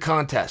ended the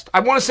contest.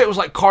 I want to say it was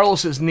like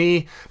Carlos's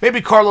knee.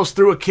 Maybe Carlos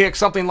threw a kick,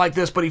 something like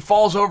this, but he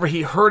falls over.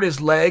 He hurt his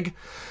leg.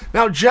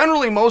 Now,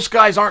 generally, most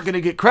guys aren't going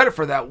to get credit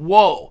for that.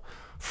 Whoa,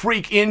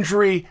 freak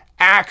injury,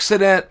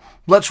 accident.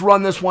 Let's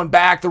run this one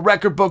back. The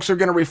record books are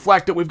going to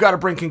reflect it. We've got to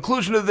bring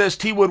conclusion to this.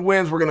 T. Wood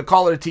wins. We're going to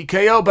call it a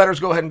TKO. Bettors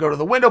go ahead and go to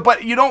the window.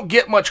 But you don't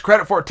get much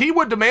credit for it. T.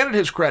 Wood demanded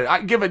his credit.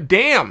 I give a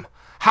damn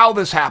how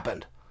this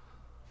happened.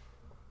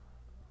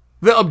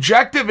 The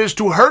objective is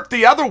to hurt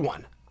the other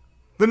one.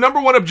 The number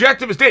one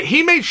objective is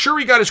he made sure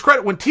he got his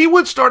credit. When T.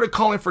 Wood started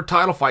calling for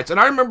title fights, and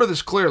I remember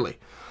this clearly,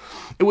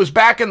 it was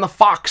back in the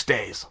Fox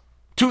days,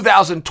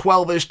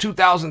 2012-ish,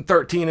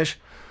 2013-ish.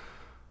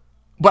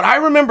 But I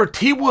remember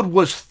T. Wood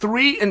was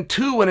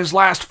 3-2 in his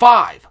last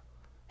 5.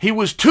 He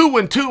was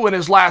 2-2 in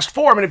his last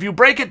 4. I mean, if you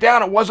break it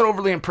down, it wasn't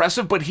overly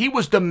impressive, but he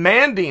was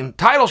demanding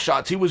title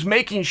shots. He was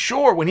making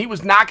sure when he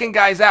was knocking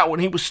guys out,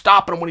 when he was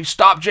stopping them, when he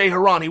stopped Jay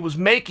Haran, he was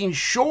making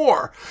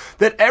sure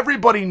that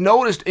everybody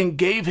noticed and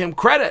gave him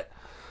credit.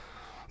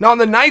 Now, on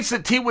the nights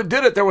that T. Wood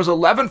did it, there was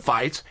 11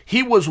 fights.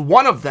 He was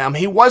one of them.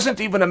 He wasn't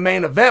even a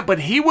main event, but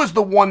he was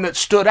the one that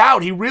stood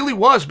out. He really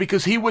was,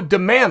 because he would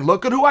demand,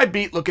 look at who I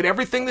beat, look at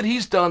everything that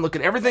he's done, look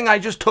at everything I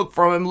just took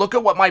from him, look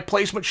at what my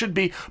placement should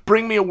be,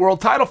 bring me a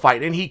world title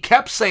fight. And he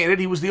kept saying it.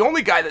 He was the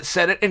only guy that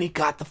said it, and he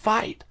got the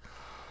fight.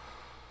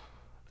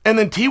 And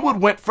then T. Wood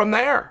went from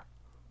there.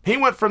 He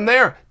went from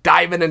there,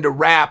 diving into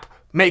rap,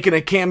 making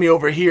a cameo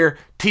over here.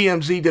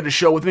 TMZ did a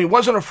show with me. He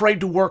wasn't afraid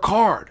to work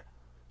hard.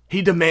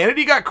 He demanded,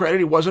 he got credit,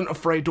 he wasn't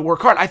afraid to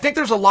work hard. I think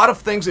there's a lot of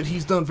things that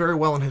he's done very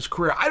well in his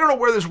career. I don't know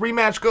where this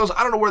rematch goes.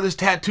 I don't know where this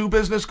tattoo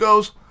business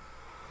goes.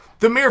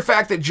 The mere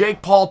fact that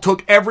Jake Paul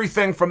took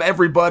everything from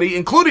everybody,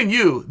 including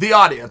you, the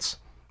audience,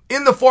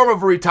 in the form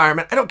of a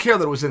retirement, I don't care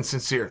that it was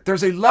insincere.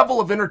 There's a level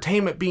of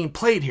entertainment being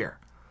played here.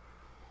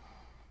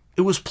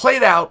 It was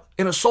played out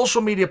in a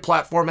social media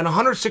platform in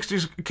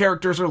 160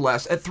 characters or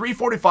less at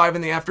 3:45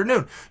 in the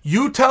afternoon.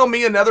 You tell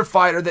me another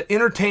fighter that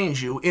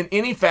entertains you in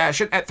any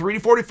fashion at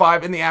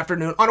 3:45 in the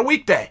afternoon on a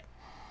weekday.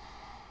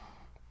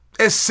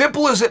 As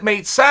simple as it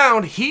may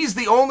sound, he's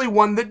the only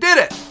one that did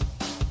it.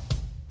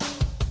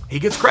 He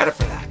gets credit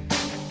for that.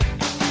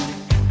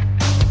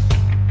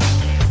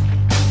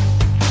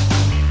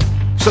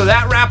 So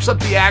that wraps up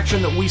the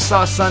action that we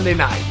saw Sunday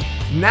night.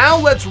 Now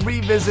let's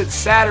revisit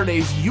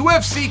Saturday's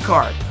UFC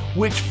card,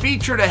 which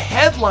featured a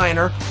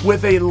headliner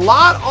with a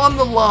lot on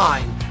the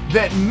line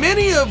that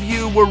many of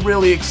you were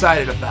really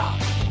excited about.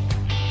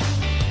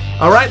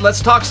 All right,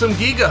 let's talk some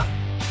Giga,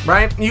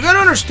 right? You got to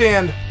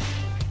understand,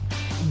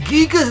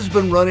 Giga has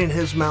been running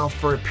his mouth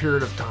for a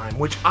period of time,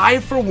 which I,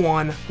 for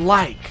one,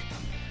 like.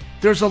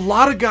 There's a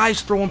lot of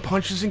guys throwing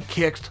punches and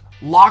kicks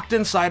locked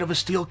inside of a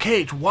steel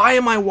cage. Why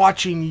am I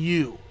watching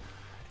you?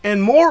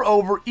 And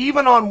moreover,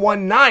 even on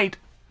one night,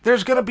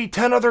 there's going to be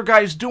 10 other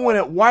guys doing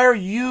it. Why are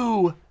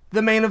you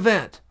the main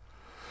event?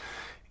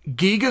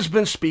 Giga's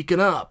been speaking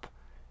up.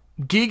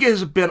 Giga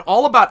has been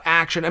all about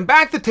action. And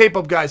back the tape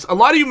up, guys. A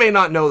lot of you may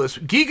not know this.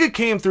 Giga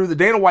came through the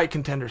Dana White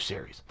Contender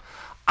Series.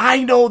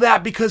 I know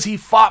that because he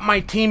fought my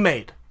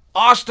teammate.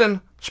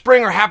 Austin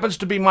Springer happens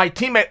to be my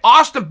teammate.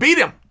 Austin beat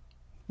him.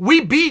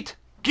 We beat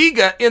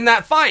Giga in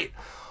that fight.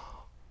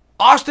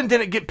 Austin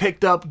didn't get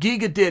picked up.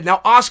 Giga did. Now,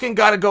 Austin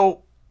got to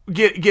go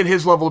get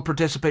his level of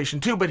participation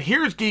too. But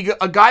here's Giga,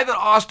 a guy that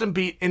Austin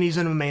beat, and he's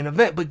in a main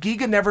event. But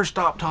Giga never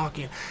stopped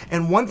talking.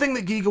 And one thing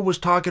that Giga was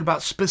talking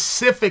about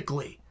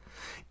specifically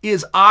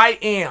is, I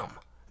am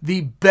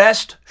the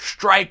best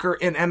striker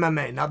in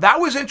MMA. Now, that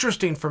was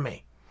interesting for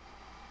me.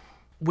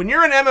 When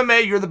you're in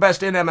MMA, you're the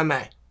best in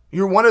MMA.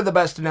 You're one of the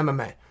best in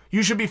MMA.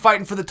 You should be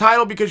fighting for the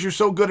title because you're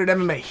so good at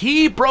MMA.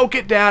 He broke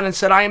it down and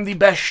said, I am the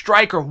best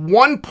striker.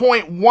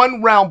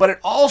 1.1 round, but it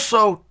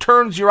also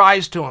turns your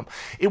eyes to him.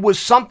 It was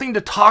something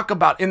to talk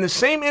about. In the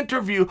same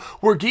interview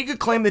where Giga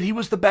claimed that he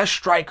was the best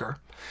striker,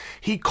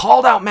 he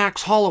called out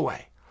Max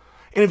Holloway.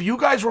 And if you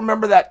guys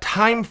remember that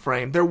time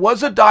frame, there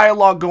was a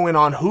dialogue going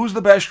on, who's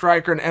the best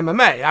striker in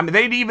MMA? I mean,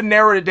 they'd even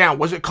narrowed it down.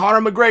 Was it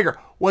Conor McGregor?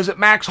 Was it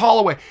Max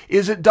Holloway?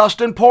 Is it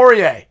Dustin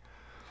Poirier?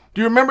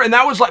 Do you remember? And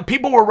that was like,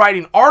 people were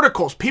writing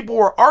articles. People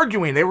were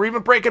arguing. They were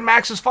even breaking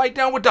Max's fight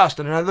down with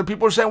Dustin. And other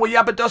people were saying, well,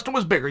 yeah, but Dustin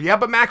was bigger. Yeah,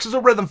 but Max is a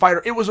rhythm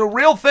fighter. It was a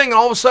real thing, and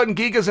all of a sudden,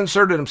 Giga's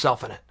inserted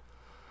himself in it.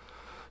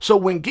 So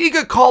when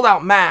Giga called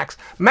out Max,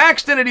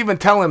 Max didn't even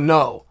tell him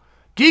no.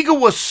 Giga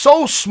was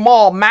so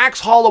small, Max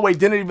Holloway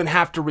didn't even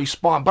have to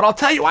respond. But I'll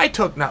tell you, I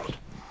took note.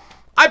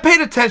 I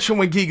paid attention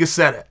when Giga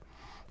said it.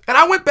 And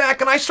I went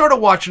back and I started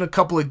watching a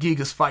couple of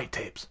Giga's fight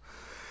tapes.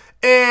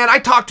 And I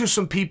talked to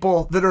some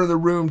people that are in the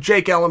room.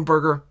 Jake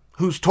Ellenberger,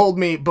 who's told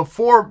me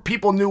before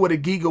people knew what a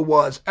Giga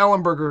was,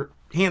 Ellenberger,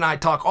 he and I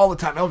talk all the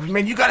time. Ellenberger,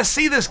 man, you got to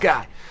see this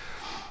guy.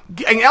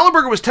 And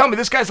Ellenberger was telling me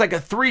this guy's like a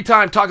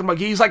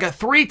he's like a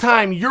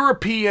three-time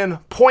European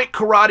point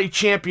karate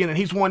champion, and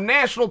he's won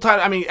national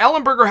title. I mean,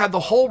 Ellenberger had the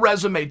whole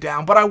resume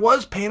down, but I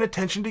was paying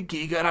attention to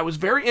Giga, and I was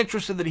very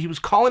interested that he was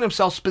calling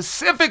himself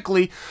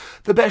specifically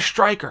the best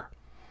striker.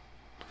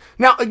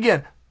 Now,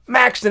 again,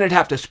 Max didn't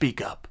have to speak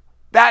up.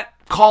 That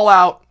call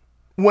out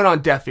went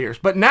on deaf ears,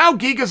 but now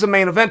Giga's a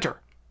main eventer.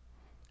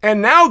 And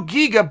now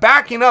Giga,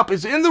 backing up,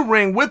 is in the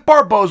ring with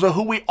Barboza,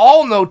 who we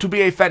all know to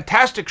be a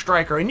fantastic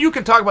striker. And you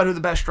can talk about who the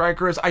best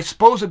striker is. I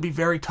suppose it'd be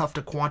very tough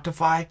to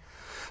quantify.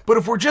 But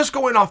if we're just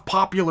going off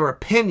popular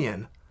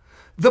opinion,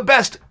 the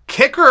best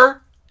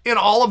kicker in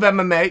all of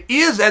MMA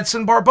is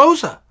Edson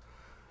Barboza.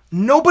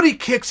 Nobody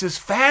kicks as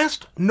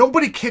fast.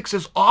 Nobody kicks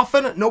as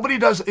often. Nobody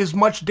does as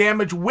much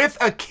damage with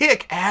a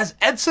kick as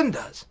Edson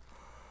does.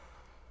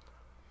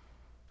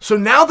 So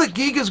now that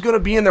Giga's going to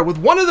be in there with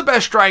one of the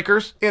best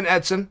strikers in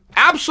Edson,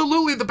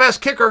 absolutely the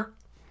best kicker,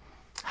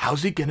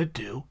 how's he going to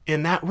do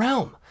in that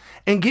realm?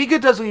 And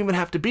Giga doesn't even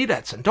have to beat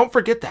Edson. Don't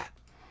forget that.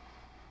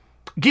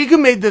 Giga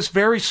made this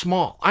very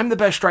small. I'm the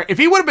best striker. If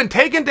he would have been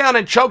taken down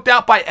and choked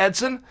out by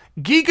Edson,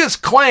 Giga's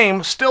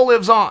claim still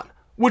lives on,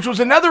 which was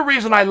another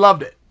reason I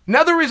loved it.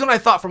 Another reason I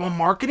thought from a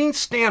marketing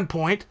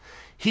standpoint,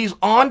 he's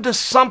on to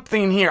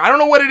something here. I don't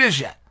know what it is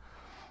yet.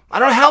 I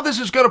don't know how this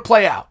is going to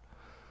play out.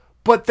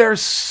 But there's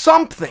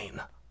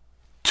something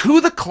to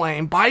the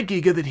claim by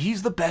Giga that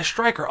he's the best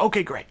striker.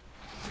 Okay, great.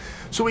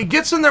 So he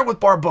gets in there with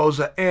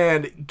Barboza,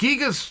 and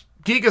Giga's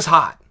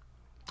hot.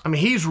 I mean,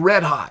 he's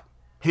red hot.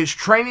 His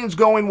training's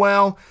going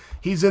well.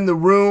 He's in the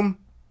room.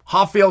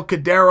 Rafael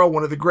Cadero,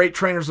 one of the great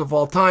trainers of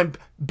all time.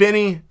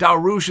 Benny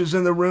Darush is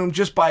in the room,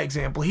 just by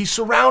example. He's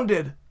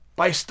surrounded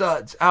by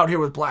studs out here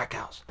with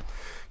Blackhouse.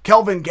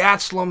 Kelvin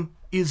Gastelum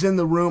is in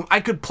the room. I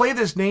could play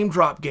this name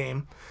drop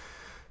game.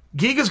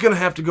 Giga's going to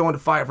have to go into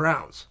 5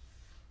 rounds.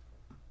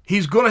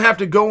 He's going to have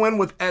to go in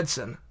with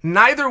Edson,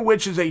 neither of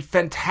which is a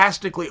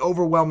fantastically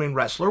overwhelming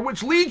wrestler,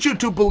 which leads you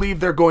to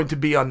believe they're going to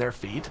be on their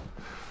feet.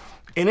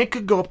 And it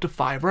could go up to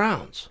 5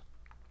 rounds.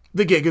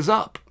 The gig is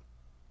up.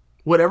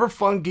 Whatever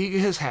fun Giga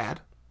has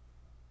had,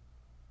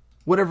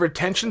 whatever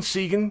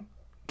attention-seeking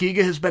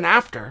Giga has been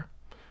after,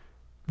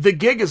 the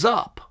gig is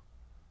up.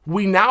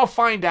 We now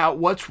find out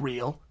what's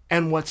real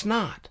and what's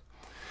not.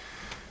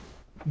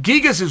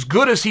 Giga's as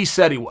good as he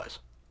said he was.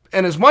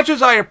 And as much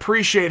as I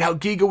appreciate how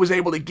Giga was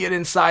able to get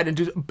inside and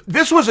do...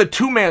 This was a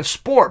two-man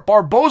sport.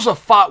 Barboza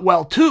fought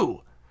well,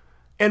 too.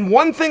 And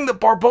one thing that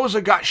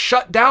Barboza got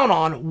shut down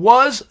on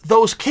was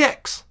those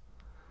kicks.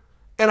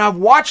 And I've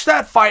watched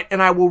that fight,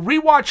 and I will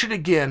rewatch it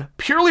again,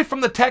 purely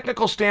from the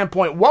technical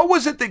standpoint. What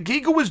was it that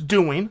Giga was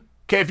doing?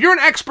 Okay, if you're an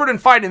expert in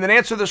fighting, then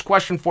answer this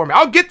question for me.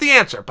 I'll get the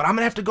answer, but I'm going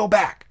to have to go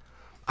back.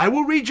 I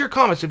will read your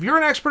comments. If you're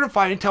an expert in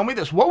fighting, tell me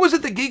this. What was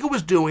it that Giga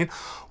was doing?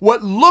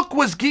 What look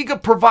was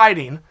Giga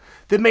providing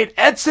that made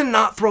Edson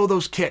not throw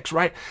those kicks,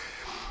 right?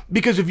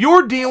 Because if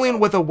you're dealing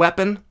with a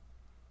weapon,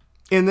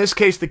 in this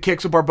case the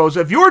kicks of Barboza,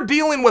 if you're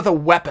dealing with a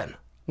weapon,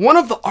 one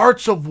of the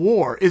arts of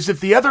war is if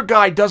the other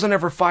guy doesn't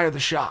ever fire the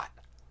shot.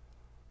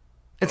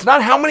 It's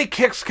not how many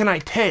kicks can I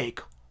take,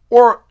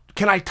 or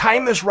can I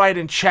time this right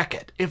and check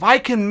it. If I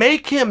can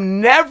make him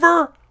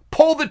never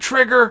pull the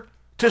trigger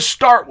to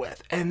start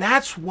with, and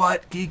that's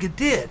what Giga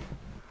did.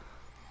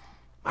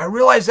 I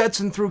realize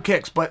Edson threw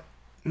kicks, but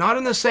not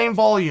in the same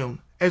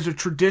volume as a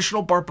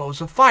traditional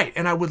Barboza fight.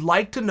 And I would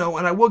like to know,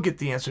 and I will get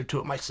the answer to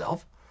it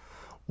myself,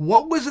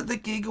 what was it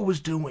that Giga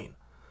was doing?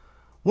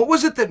 What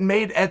was it that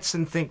made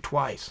Edson think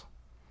twice?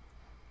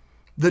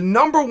 The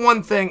number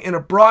one thing in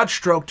a broad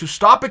stroke to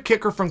stop a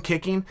kicker from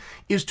kicking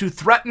is to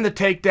threaten the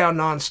takedown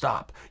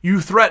nonstop. You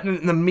threaten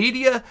it in the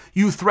media,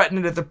 you threaten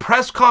it at the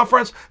press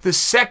conference. The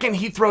second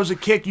he throws a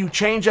kick, you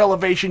change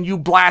elevation, you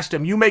blast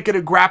him, you make it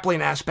a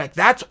grappling aspect.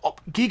 That's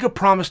Giga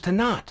promised to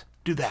not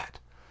do that.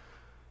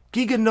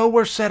 Giga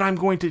nowhere said, I'm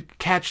going to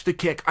catch the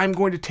kick, I'm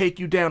going to take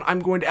you down, I'm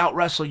going to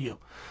out-wrestle you.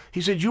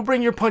 He said, you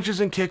bring your punches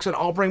and kicks and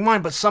I'll bring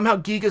mine. But somehow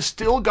Giga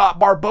still got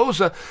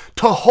Barboza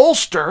to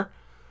holster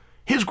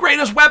his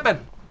greatest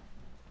weapon.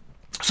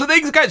 So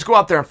these guys go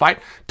out there and fight,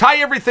 tie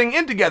everything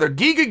in together.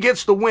 Giga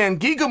gets the win,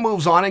 Giga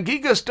moves on, and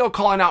Giga is still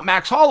calling out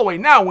Max Holloway.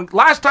 Now,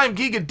 last time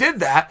Giga did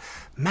that,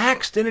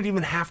 Max didn't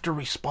even have to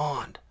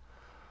respond.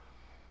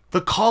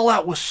 The call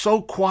out was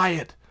so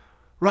quiet.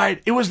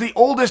 Right? It was the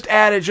oldest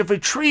adage, if a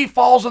tree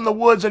falls in the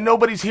woods and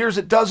nobody hears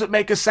it, does it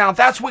make a sound?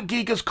 That's what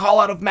Giga's call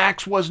out of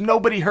Max was.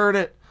 Nobody heard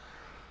it.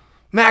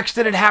 Max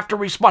didn't have to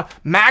respond.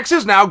 Max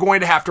is now going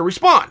to have to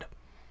respond.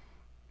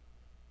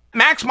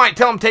 Max might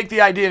tell him take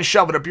the idea and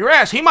shove it up your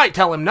ass. He might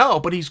tell him no,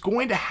 but he's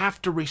going to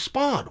have to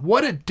respond.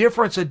 What a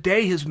difference a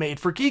day has made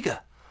for Giga.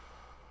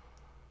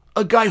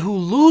 A guy who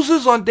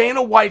loses on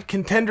Dana White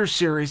Contender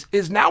Series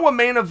is now a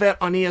main event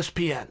on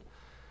ESPN.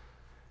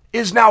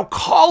 Is now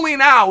calling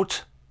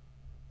out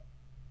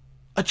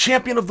a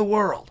champion of the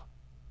world.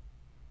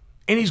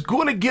 And he's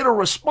going to get a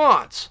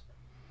response.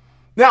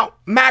 Now,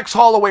 Max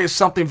Holloway is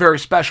something very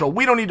special.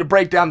 We don't need to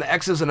break down the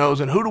X's and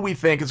O's and who do we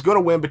think is going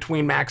to win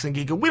between Max and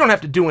Giga. We don't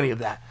have to do any of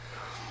that.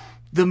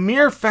 The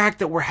mere fact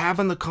that we're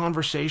having the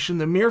conversation,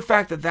 the mere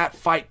fact that that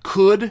fight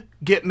could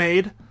get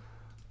made,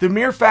 the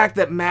mere fact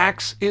that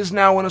Max is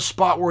now in a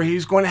spot where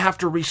he's going to have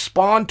to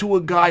respond to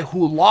a guy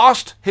who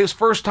lost his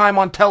first time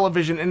on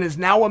television and is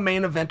now a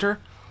main eventer.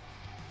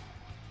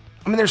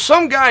 I mean, there's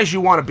some guys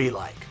you want to be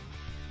like.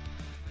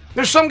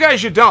 There's some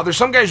guys you don't. There's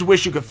some guys you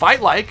wish you could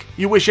fight like.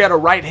 You wish you had a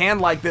right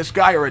hand like this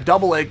guy or a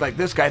double leg like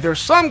this guy. There's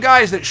some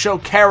guys that show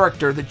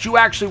character that you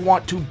actually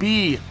want to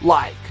be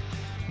like.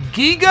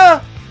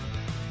 Giga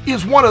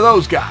is one of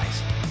those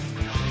guys.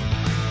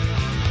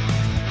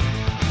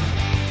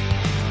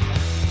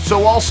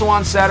 So also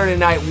on Saturday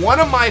night, one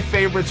of my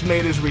favorites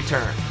made his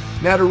return.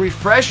 Now to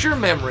refresh your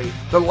memory,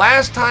 the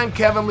last time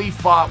Kevin Lee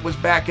fought was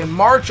back in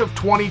March of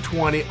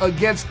 2020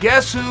 against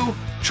guess who?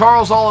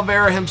 Charles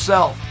Oliveira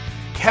himself.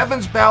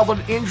 Kevin's battled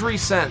an injury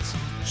since,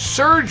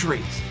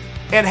 surgeries,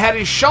 and had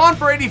his Sean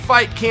Brady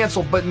fight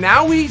canceled, but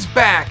now he's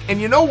back,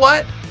 and you know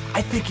what?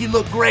 I think he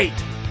looked great.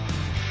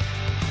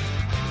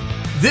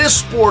 This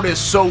sport is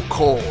so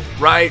cold,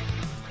 right?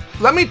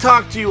 Let me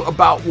talk to you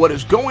about what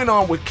is going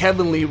on with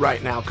Kevin Lee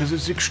right now, because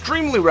it's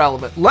extremely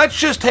relevant. Let's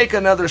just take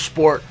another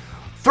sport,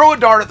 throw a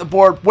dart at the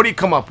board. What do you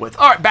come up with?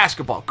 All right,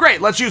 basketball. Great,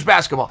 let's use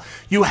basketball.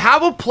 You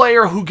have a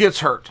player who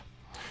gets hurt.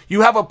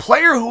 You have a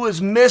player who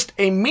has missed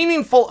a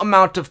meaningful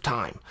amount of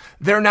time.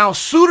 They're now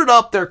suited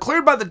up. They're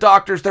cleared by the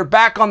doctors. They're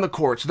back on the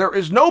courts. There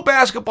is no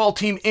basketball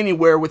team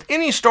anywhere with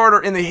any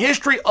starter in the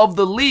history of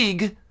the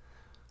league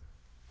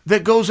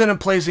that goes in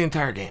and plays the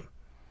entire game.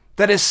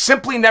 That has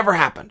simply never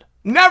happened.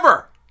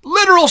 Never.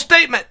 Literal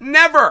statement.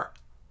 Never.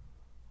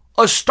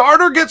 A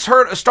starter gets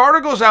hurt. A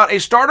starter goes out. A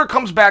starter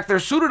comes back. They're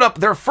suited up.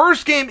 Their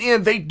first game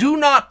in, they do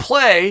not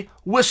play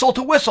whistle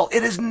to whistle.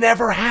 It has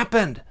never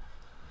happened.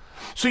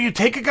 So you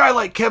take a guy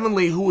like Kevin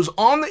Lee, who is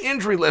on the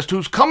injury list,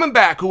 who's coming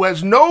back, who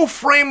has no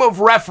frame of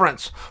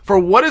reference for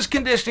what his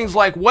conditioning is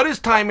like, what his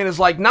timing is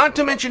like, not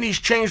to mention he's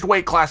changed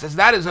weight classes.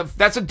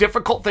 That's a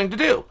difficult thing to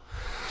do.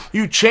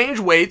 You change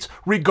weights,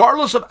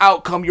 regardless of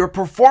outcome, your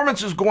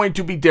performance is going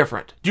to be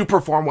different. Do you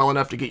perform well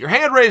enough to get your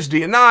hand raised? Do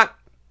you not?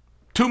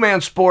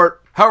 Two-man sport.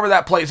 However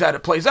that plays out,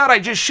 it plays out. I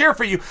just share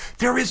for you,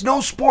 there is no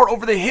sport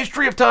over the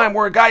history of time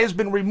where a guy has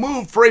been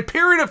removed for a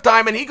period of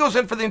time and he goes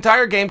in for the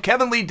entire game.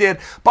 Kevin Lee did.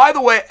 By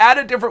the way, at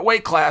a different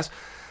weight class.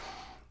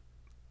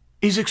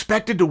 He's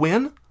expected to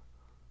win.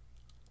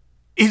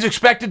 He's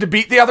expected to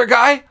beat the other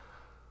guy.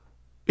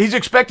 He's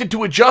expected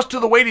to adjust to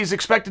the weight. He's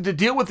expected to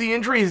deal with the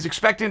injury. He's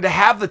expected to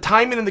have the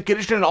timing and the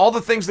conditioning and all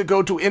the things that go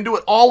into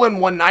it all in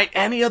one night.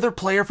 Any other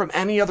player from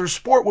any other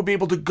sport would be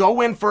able to go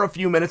in for a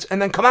few minutes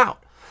and then come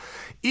out.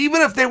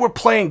 Even if they were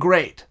playing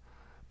great,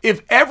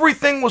 if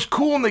everything was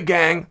cool in the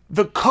gang,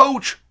 the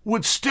coach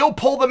would still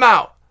pull them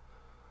out.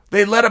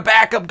 They'd let a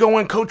backup go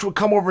in, coach would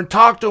come over and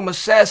talk to him,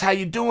 assess, how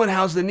you doing,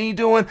 how's the knee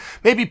doing,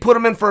 maybe put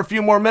him in for a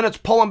few more minutes,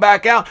 pull him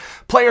back out.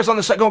 Players on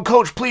the side going,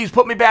 coach, please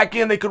put me back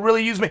in, they could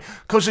really use me.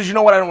 Coach says, you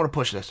know what, I don't want to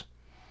push this.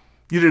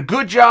 You did a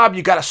good job,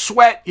 you got a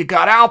sweat, you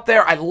got out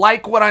there, I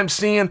like what I'm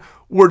seeing,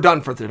 we're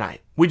done for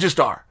tonight. We just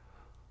are.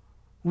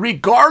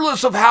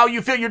 Regardless of how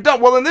you feel, you're done.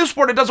 Well, in this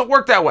sport, it doesn't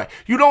work that way.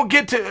 You don't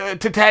get to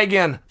tag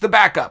in the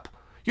backup.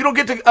 You don't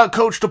get a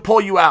coach to pull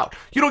you out.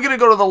 You don't get to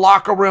go to the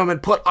locker room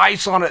and put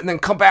ice on it and then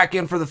come back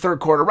in for the third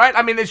quarter, right?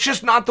 I mean, it's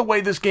just not the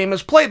way this game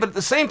is played. But at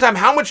the same time,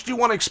 how much do you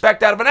want to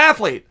expect out of an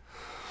athlete?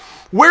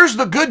 Where's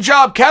the good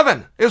job,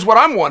 Kevin, is what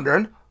I'm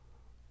wondering.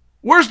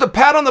 Where's the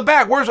pat on the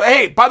back?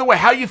 Hey, by the way,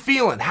 how you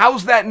feeling?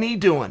 How's that knee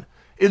doing?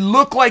 It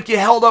looked like you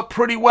held up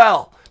pretty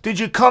well. Did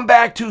you come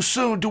back too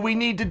soon? Do we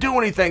need to do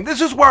anything?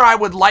 This is where I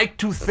would like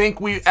to think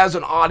we as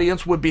an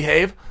audience would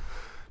behave.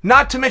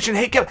 Not to mention,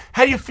 hey, Kevin,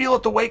 how do you feel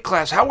at the weight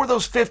class? How were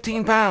those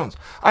 15 pounds?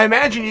 I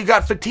imagine you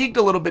got fatigued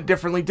a little bit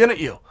differently, didn't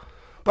you?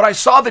 But I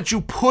saw that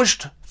you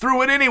pushed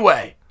through it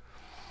anyway.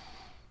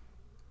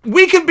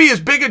 We can be as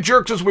big a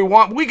jerks as we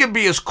want. We can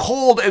be as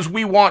cold as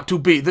we want to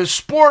be. This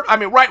sport, I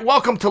mean, right,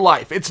 welcome to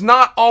life. It's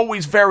not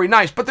always very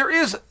nice, but there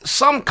is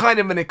some kind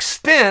of an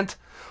extent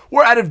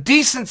where out of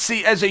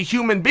decency as a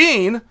human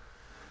being,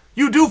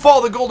 you do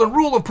follow the golden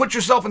rule of put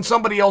yourself in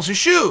somebody else's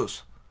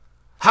shoes.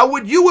 How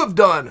would you have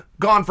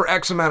gone for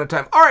X amount of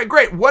time? All right,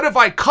 great. What if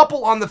I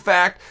couple on the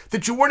fact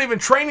that you weren't even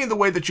training the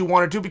way that you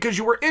wanted to because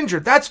you were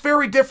injured? That's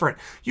very different.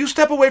 You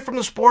step away from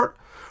the sport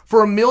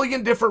for a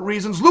million different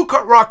reasons. Luke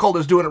Rockhold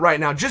is doing it right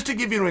now, just to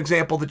give you an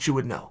example that you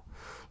would know.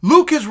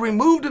 Luke has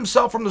removed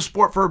himself from the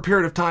sport for a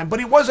period of time, but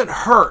he wasn't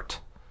hurt.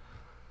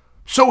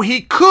 So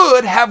he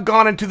could have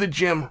gone into the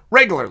gym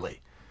regularly.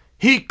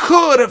 He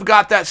could have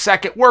got that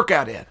second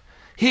workout in.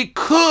 He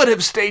could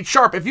have stayed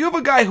sharp. If you have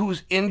a guy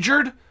who's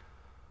injured,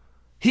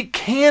 he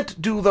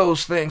can't do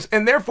those things,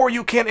 and therefore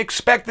you can't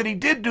expect that he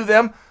did do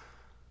them.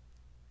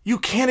 You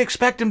can't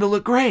expect him to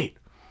look great.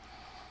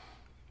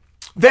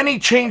 Then he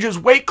changes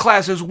weight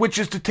classes, which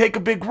is to take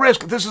a big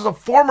risk. This is a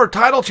former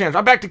title challenger.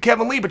 I'm back to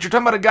Kevin Lee, but you're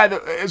talking about a guy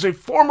that is a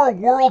former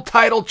world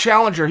title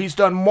challenger. He's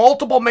done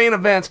multiple main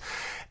events,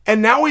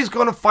 and now he's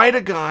going to fight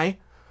a guy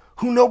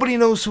who nobody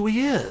knows who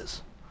he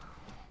is.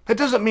 That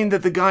doesn't mean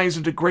that the guy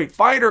isn't a great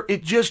fighter.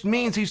 It just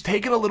means he's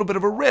taking a little bit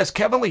of a risk.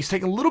 Kevin Lee's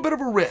taking a little bit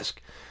of a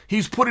risk.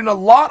 He's putting a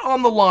lot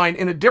on the line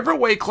in a different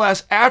weight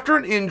class after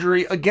an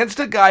injury against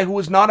a guy who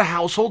is not a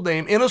household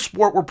name in a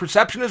sport where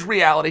perception is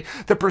reality.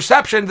 The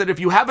perception that if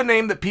you have a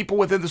name that people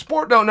within the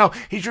sport don't know,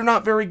 you're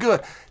not very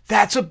good.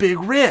 That's a big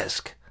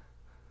risk.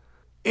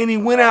 And he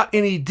went out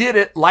and he did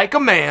it like a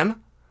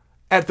man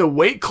at the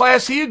weight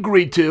class he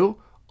agreed to,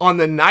 on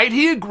the night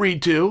he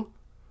agreed to.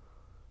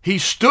 He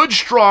stood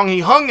strong. He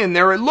hung in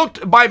there. It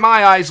looked, by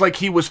my eyes, like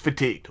he was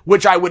fatigued,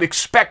 which I would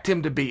expect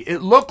him to be.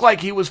 It looked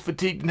like he was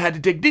fatigued and had to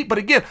dig deep. But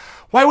again,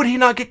 why would he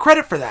not get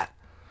credit for that?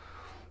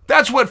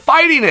 That's what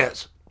fighting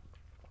is.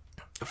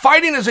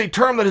 Fighting is a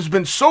term that has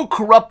been so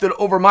corrupted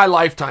over my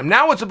lifetime.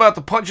 Now it's about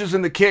the punches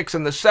and the kicks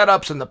and the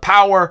setups and the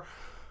power.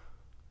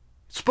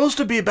 It's supposed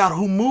to be about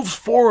who moves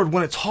forward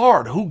when it's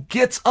hard, who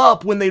gets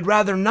up when they'd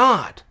rather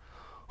not,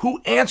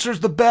 who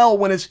answers the bell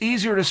when it's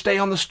easier to stay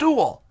on the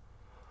stool.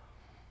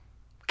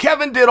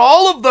 Kevin did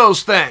all of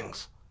those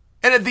things.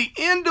 And at the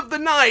end of the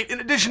night, in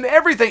addition to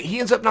everything,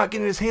 he ends up not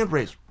getting his hand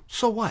raised.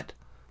 So what?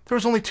 There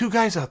was only two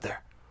guys out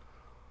there.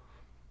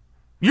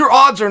 Your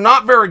odds are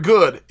not very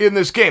good in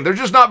this game. They're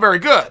just not very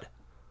good.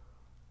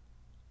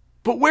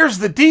 But where's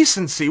the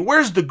decency?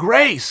 Where's the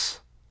grace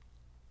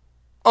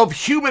of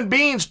human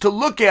beings to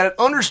look at it,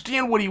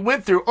 understand what he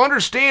went through,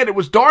 understand it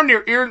was darn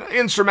near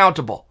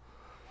insurmountable?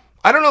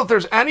 I don't know if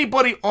there's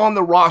anybody on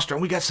the roster,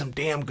 and we got some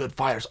damn good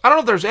fighters. I don't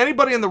know if there's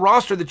anybody in the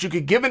roster that you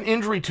could give an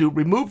injury to,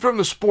 remove from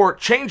the sport,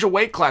 change a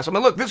weight class. I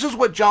mean, look, this is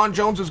what John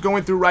Jones is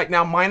going through right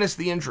now, minus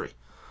the injury.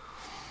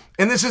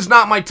 And this is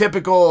not my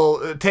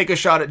typical take a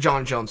shot at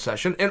John Jones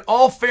session. In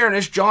all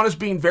fairness, John is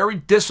being very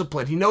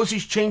disciplined. He knows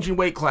he's changing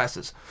weight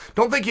classes.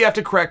 Don't think you have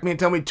to correct me and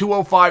tell me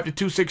 205 to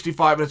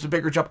 265 and it's a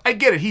bigger jump. I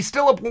get it. He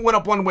still went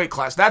up one weight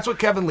class. That's what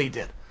Kevin Lee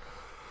did.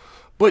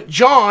 But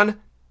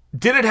John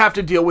didn't have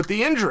to deal with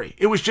the injury.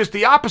 It was just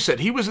the opposite.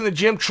 He was in the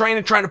gym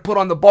training, trying to put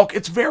on the bulk.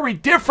 It's very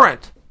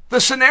different, the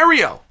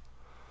scenario.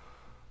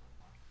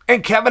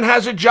 And Kevin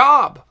has a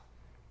job.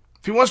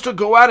 If he wants to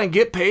go out and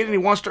get paid and he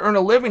wants to earn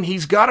a living,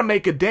 he's got to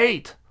make a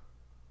date.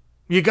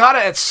 You got to,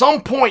 at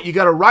some point, you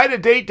got to write a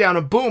date down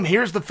and boom,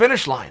 here's the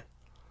finish line.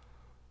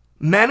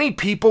 Many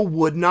people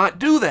would not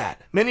do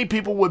that. Many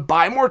people would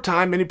buy more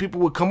time. Many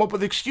people would come up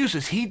with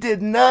excuses. He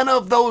did none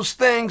of those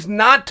things,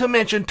 not to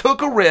mention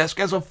took a risk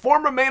as a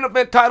former main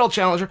event title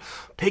challenger,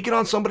 taking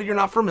on somebody you're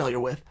not familiar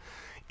with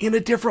in a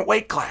different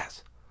weight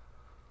class.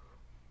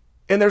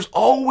 And there's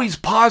always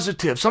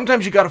positives.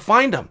 Sometimes you got to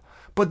find them.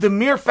 But the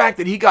mere fact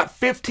that he got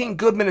 15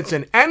 good minutes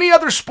in any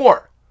other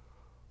sport,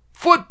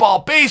 football,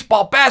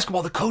 baseball,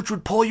 basketball, the coach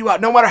would pull you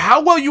out. No matter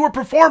how well you were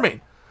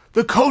performing,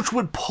 the coach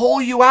would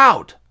pull you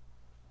out.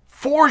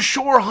 For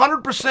sure,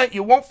 100%,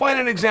 you won't find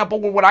an example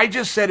where what I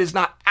just said is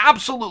not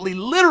absolutely,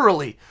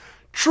 literally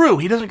true.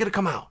 He doesn't get to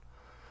come out.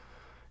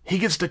 He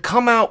gets to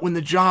come out when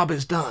the job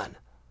is done.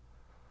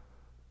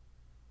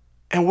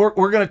 And we're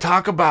going to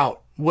talk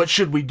about what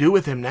should we do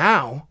with him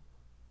now.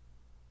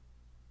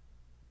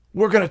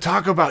 We're going to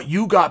talk about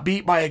you got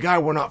beat by a guy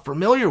we're not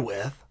familiar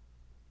with.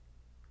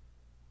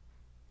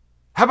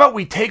 How about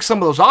we take some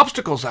of those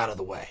obstacles out of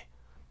the way?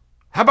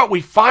 How about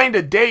we find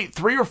a date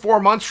 3 or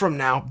 4 months from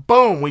now,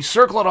 boom, we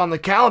circle it on the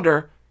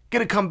calendar, get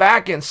to come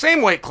back in,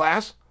 same weight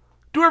class,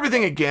 do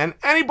everything again,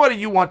 anybody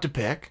you want to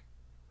pick,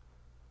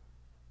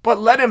 but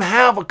let him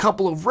have a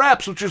couple of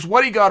reps, which is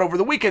what he got over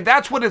the weekend.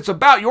 That's what it's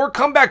about. Your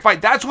comeback fight,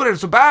 that's what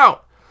it's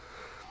about.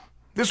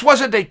 This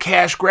wasn't a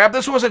cash grab.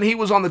 This wasn't he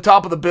was on the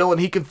top of the bill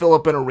and he can fill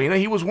up an arena.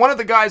 He was one of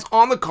the guys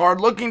on the card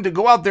looking to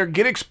go out there,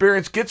 get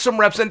experience, get some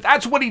reps, and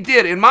that's what he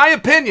did. In my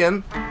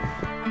opinion,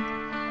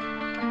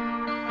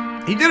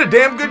 he did a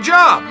damn good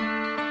job.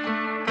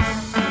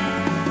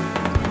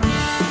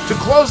 To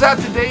close out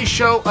today's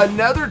show,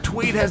 another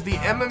tweet has the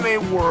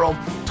MMA world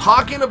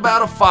talking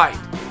about a fight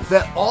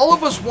that all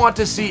of us want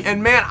to see,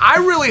 and man, I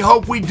really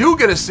hope we do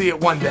get to see it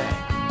one day.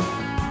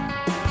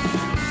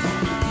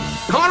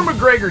 Conor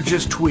McGregor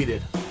just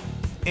tweeted,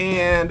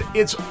 and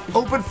it's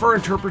open for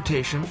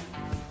interpretation,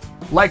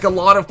 like a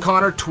lot of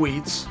Conor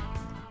tweets.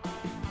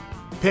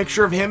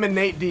 Picture of him and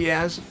Nate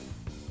Diaz,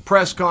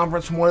 press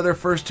conference from one of their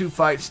first 2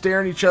 fights,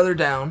 staring each other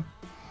down.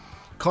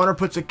 Conor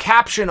puts a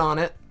caption on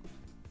it,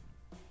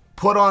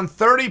 put on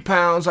 30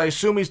 pounds, I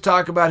assume he's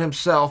talking about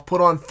himself,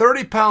 put on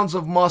 30 pounds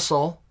of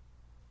muscle,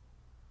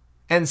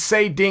 and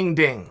say ding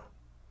ding.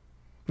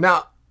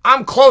 Now,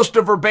 I'm close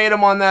to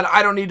verbatim on that,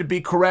 I don't need to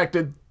be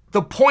corrected.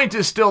 The point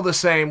is still the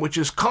same, which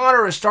is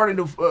Conor is starting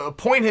to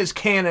point his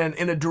cannon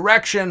in a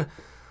direction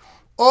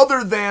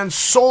other than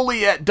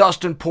solely at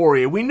Dustin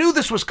Poirier. We knew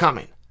this was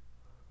coming.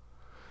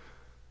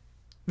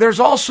 There's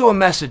also a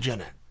message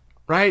in it,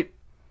 right?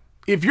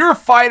 If you're a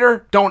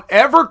fighter, don't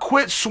ever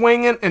quit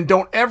swinging and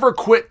don't ever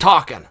quit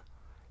talking.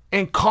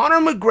 And Conor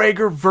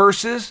McGregor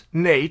versus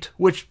Nate,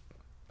 which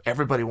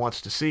everybody wants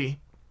to see,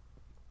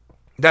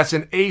 that's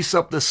an ace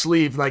up the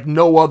sleeve like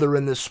no other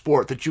in this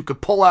sport that you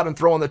could pull out and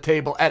throw on the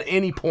table at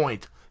any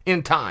point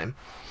in time.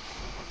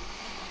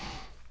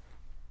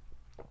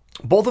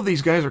 Both of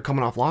these guys are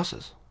coming off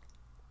losses.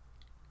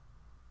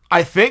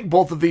 I think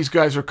both of these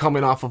guys are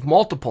coming off of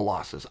multiple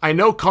losses. I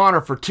know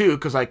Conor for 2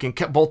 because I can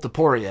get both to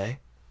Poirier.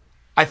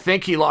 I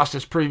think he lost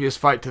his previous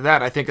fight to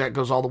that. I think that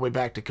goes all the way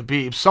back to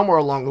Khabib. Somewhere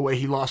along the way,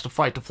 he lost a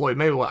fight to Floyd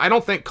Mayweather. I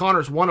don't think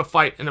Conor's won a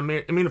fight in a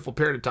meaningful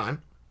period of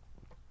time.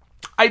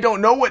 I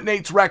don't know what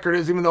Nate's record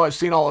is, even though I've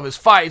seen all of his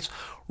fights.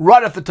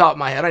 Right off the top of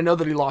my head, I know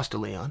that he lost to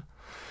Leon.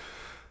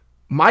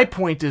 My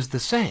point is the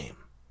same,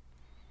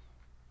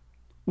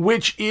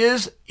 which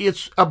is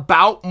it's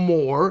about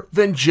more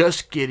than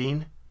just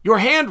getting your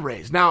hand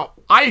raised. Now,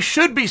 I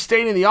should be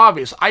stating the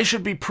obvious. I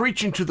should be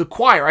preaching to the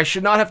choir. I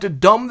should not have to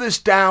dumb this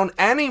down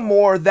any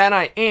more than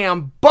I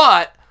am,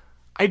 but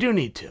I do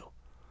need to.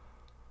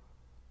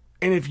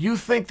 And if you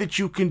think that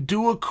you can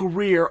do a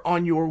career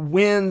on your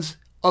wins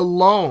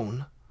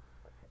alone,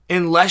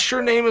 unless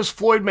your name is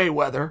Floyd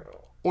Mayweather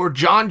or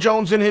John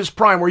Jones in his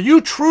prime, where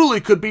you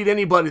truly could beat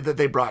anybody that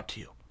they brought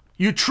to you,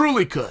 you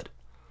truly could,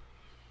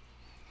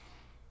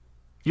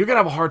 you're going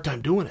to have a hard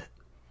time doing it.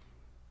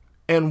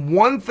 And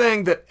one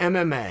thing that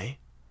MMA,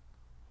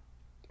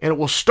 and it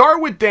will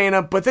start with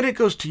Dana, but then it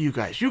goes to you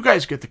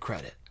guys get the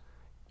credit,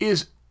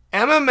 is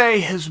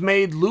MMA has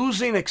made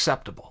losing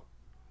acceptable.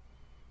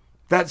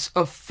 That's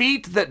a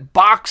feat that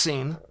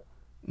boxing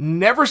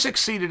never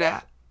succeeded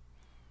at,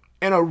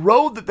 and a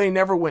road that they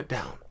never went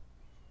down.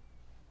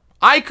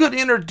 I could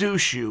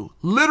introduce you,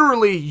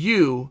 literally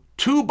you,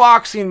 2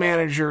 boxing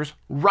managers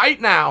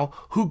right now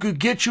who could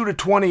get you to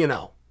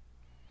 20-0.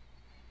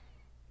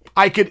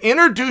 I could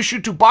introduce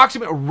you to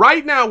boxing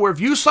right now where if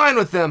you sign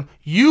with them,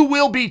 you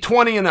will be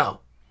 20-0.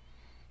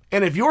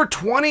 And if you're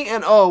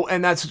 20-0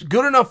 and that's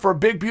good enough for a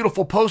big,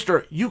 beautiful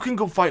poster, you can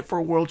go fight for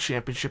a world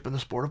championship in the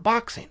sport of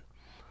boxing.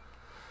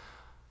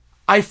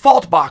 I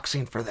fault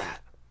boxing for that.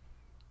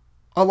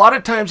 A lot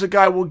of times a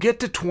guy will get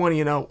to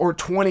 20-0 or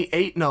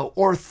 28-0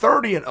 or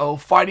 30-0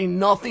 fighting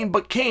nothing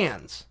but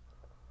cans.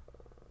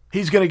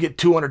 He's going to get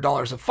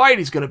 $200 a fight.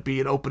 He's going to be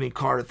an opening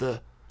card at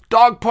the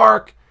dog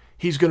park.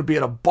 He's going to be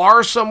at a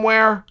bar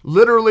somewhere.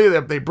 Literally,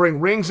 they bring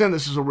rings in.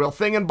 This is a real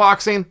thing in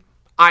boxing.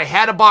 I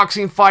had a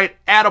boxing fight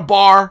at a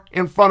bar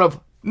in front of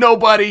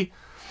nobody.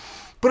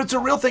 But it's a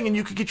real thing, and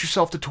you can get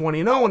yourself to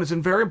 20-0, and it's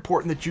very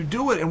important that you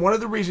do it. And one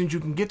of the reasons you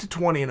can get to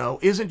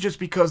 20-0 isn't just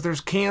because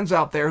there's cans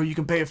out there who you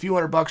can pay a few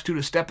 $100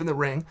 to step in the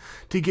ring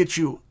to get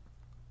you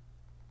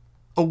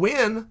a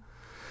win.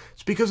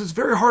 It's because it's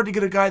very hard to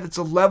get a guy that's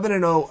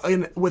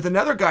 11-0 with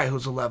another guy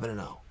who's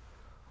 11-0.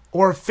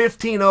 Or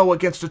 15-0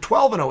 against a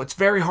 12-0. It's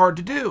very hard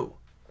to do.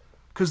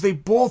 Because they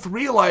both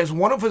realize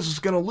one of us is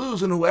going to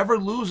lose, and whoever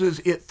loses,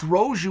 it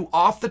throws you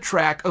off the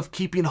track of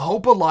keeping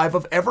hope alive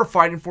of ever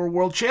fighting for a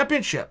world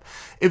championship.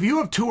 If you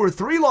have 2 or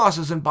 3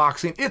 losses in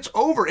boxing, it's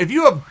over. If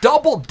you have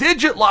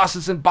double-digit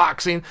losses in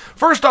boxing,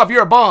 first off,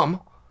 you're a bum.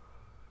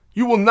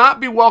 You will not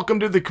be welcome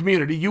to the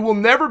community. You will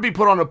never be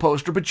put on a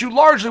poster, but you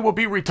largely will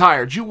be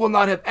retired. You will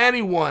not have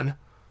anyone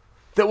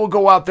that will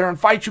go out there and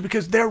fight you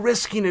because they're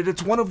risking it.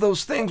 It's one of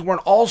those things where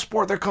in all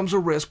sport there comes a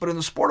risk, but in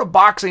the sport of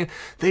boxing,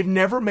 they've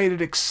never made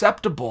it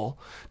acceptable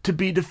to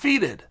be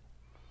defeated.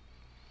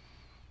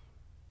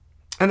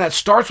 And that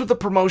starts with the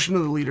promotion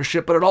of the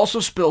leadership, but it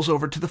also spills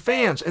over to the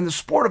fans. In the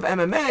sport of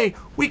MMA,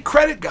 we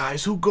credit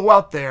guys who go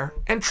out there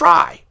and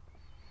try.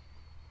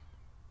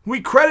 We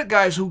credit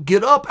guys who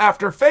get up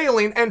after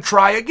failing and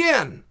try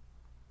again.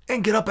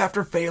 And get up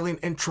after failing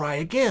and try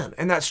again.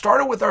 And that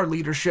started with our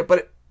leadership,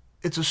 but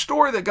it's a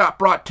story that got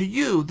brought to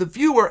you, the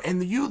viewer,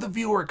 and you, the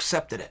viewer,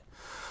 accepted it.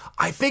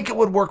 I think it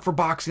would work for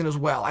boxing as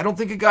well. I don't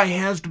think a guy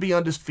has to be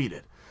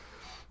undefeated.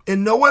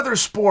 In no other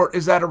sport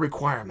is that a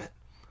requirement.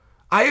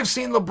 I have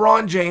seen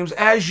LeBron James,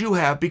 as you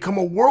have, become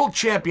a world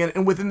champion,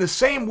 and within the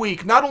same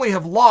week, not only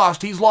have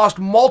lost, he's lost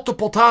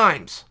multiple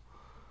times.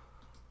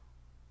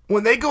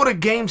 When they go to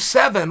Game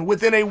 7,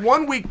 within a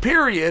 1-week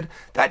period,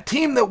 that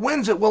team that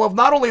wins it will have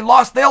not only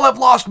lost, they'll have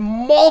lost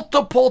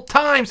multiple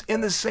times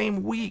in the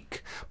same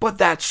week. But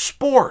that's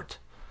sport.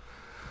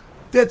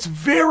 That's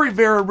very,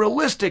 very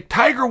realistic.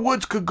 Tiger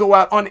Woods could go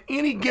out on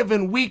any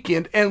given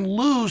weekend and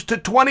lose to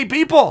 20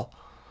 people.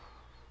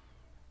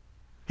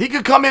 He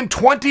could come in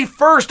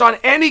 21st on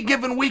any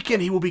given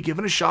weekend. He will be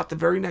given a shot the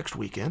very next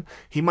weekend.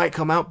 He might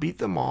come out, beat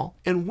them all,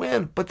 and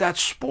win. But that's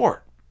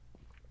sport.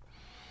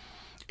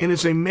 And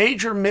it's a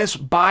major miss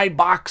by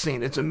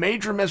boxing. It's a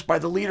major miss by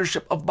the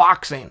leadership of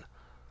boxing.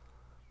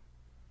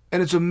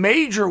 And it's a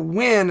major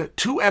win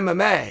to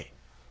MMA.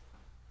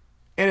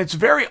 And it's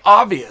very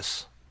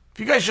obvious. If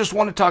you guys just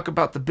want to talk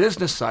about the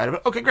business side of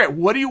it, okay, great.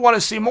 What do you want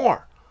to see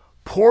more?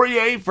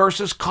 Poirier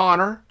versus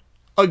Conor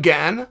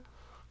again.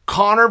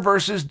 Conor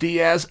versus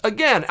Diaz.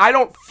 Again, I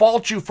don't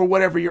fault you for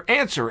whatever your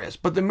answer is,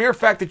 but the mere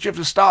fact that you have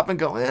to stop and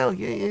go, well,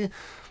 yeah,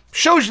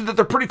 shows you that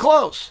they're pretty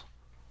close.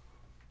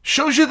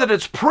 Shows you that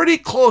it's pretty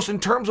close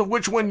in terms of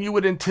which one you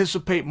would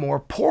anticipate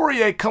more.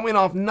 Poirier coming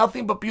off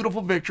nothing but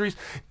beautiful victories.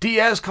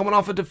 Diaz coming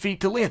off a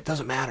defeat to Lee. It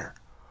doesn't matter.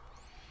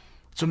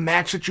 It's a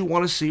match that you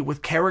want to see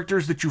with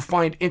characters that you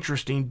find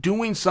interesting,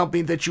 doing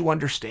something that you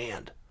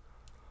understand.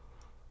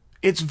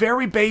 It's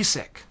very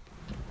basic.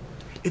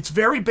 It's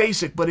very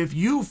basic, but if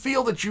you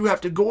feel that you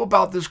have to go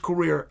about this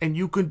career and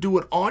you can do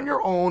it on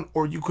your own,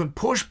 or you can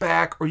push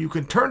back, or you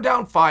can turn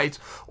down fights,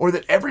 or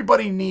that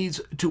everybody needs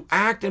to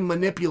act and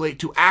manipulate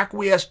to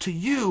acquiesce to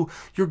you,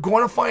 you're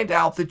going to find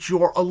out that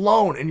you're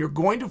alone, and you're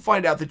going to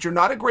find out that you're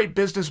not a great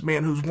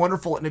businessman who's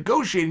wonderful at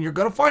negotiating. You're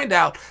going to find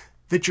out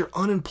that you're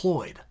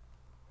unemployed.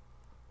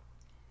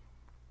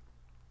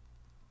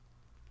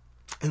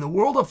 In the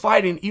world of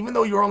fighting, even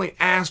though you're only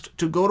asked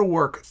to go to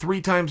work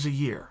 3 times a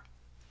year,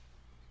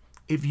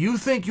 if you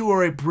think you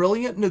are a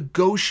brilliant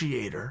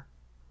negotiator,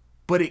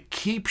 but it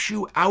keeps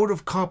you out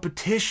of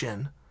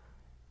competition,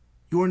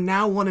 you are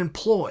now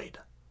unemployed.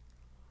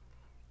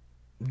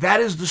 That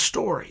is the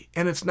story,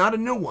 and it's not a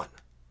new one.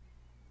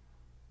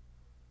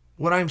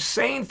 What I'm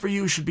saying for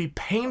you should be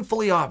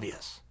painfully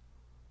obvious.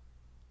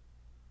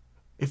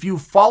 If you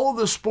follow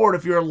the sport,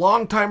 if you're a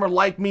long-timer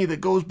like me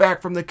that goes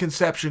back from the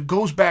conception,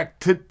 goes back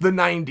to the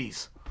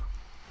 90s,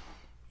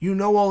 you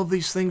know all of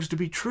these things to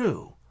be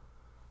true.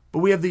 But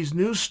we have these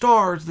new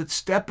stars that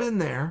step in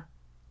there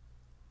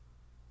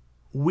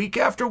week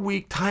after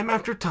week, time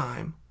after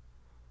time,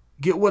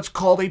 get what's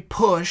called a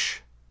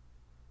push,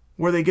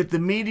 where they get the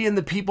media and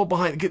the people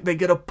behind, they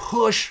get a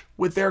push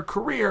with their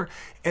career,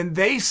 and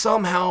they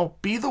somehow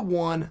be the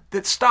one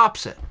that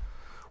stops it.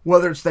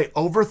 Whether it's they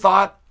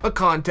overthought a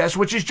contest,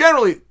 which is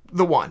generally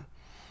the one.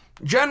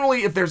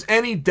 Generally, if there's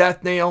any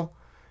death nail,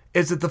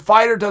 is that the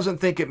fighter doesn't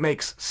think it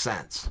makes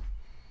sense.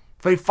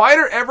 If a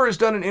fighter ever has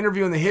done an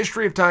interview in the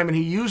history of time and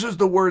he uses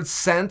the word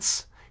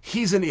sense,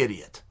 he's an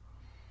idiot.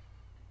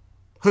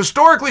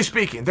 Historically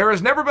speaking, there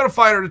has never been a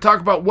fighter to talk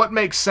about what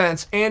makes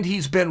sense, and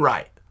he's been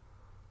right.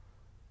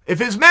 If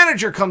his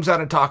manager comes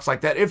out and talks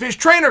like that, if his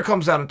trainer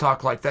comes out and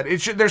talks like that,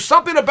 there's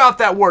something about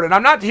that word. And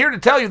I'm not here to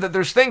tell you that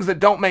there's things that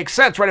don't make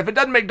sense, right? If it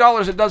doesn't make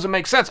dollars, it doesn't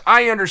make sense.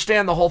 I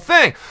understand the whole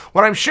thing.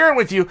 What I'm sharing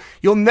with you,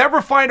 you'll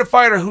never find a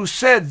fighter who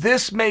said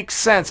this makes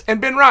sense and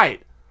been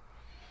right.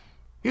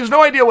 He has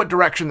no idea what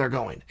direction they're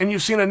going. And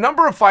you've seen a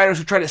number of fighters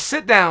who try to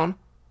sit down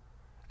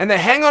and they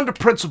hang on to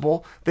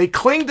principle. They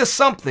cling to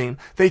something.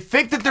 They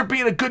think that they're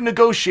being a good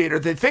negotiator.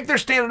 They think they're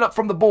standing up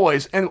from the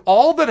boys. And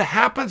all that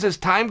happens as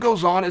time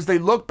goes on is they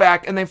look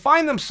back and they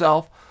find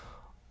themselves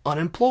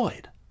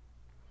unemployed.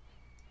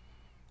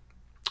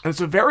 And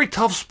it's a very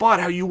tough spot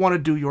how you want to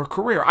do your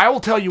career. I will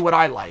tell you what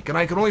I like, and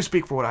I can only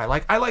speak for what I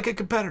like. I like a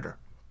competitor.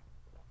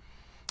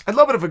 I'd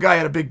love it if a guy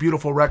had a big,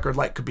 beautiful record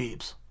like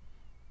Khabib's.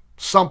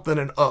 Something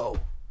and O.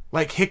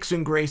 Like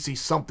Hickson Gracie,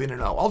 something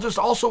and O. I'll just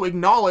also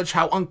acknowledge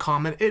how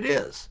uncommon it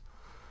is.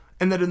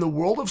 And that in the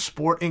world of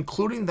sport,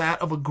 including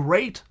that of a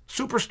great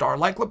superstar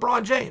like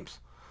LeBron James,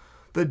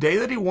 the day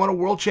that he won a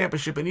world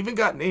championship and even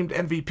got named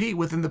MVP,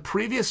 within the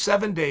previous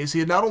 7 days, he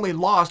had not only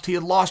lost, he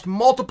had lost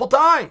multiple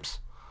times.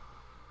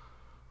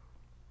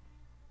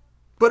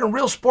 But in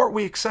real sport,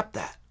 we accept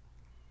that.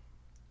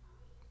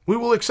 We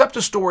will accept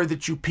a story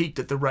that you peaked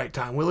at the right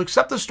time. We'll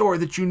accept the story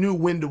that you knew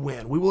when to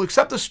win. We will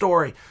accept the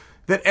story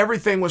that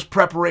everything was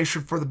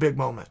preparation for the big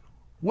moment.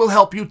 We'll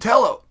help you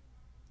tell it.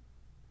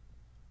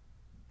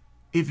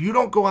 If you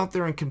don't go out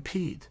there and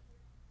compete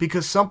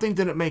because something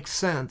didn't make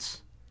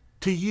sense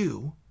to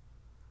you,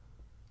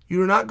 you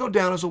do not go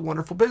down as a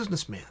wonderful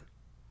businessman.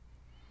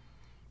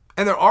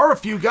 And there are a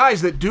few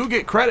guys that do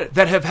get credit,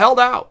 that have held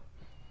out,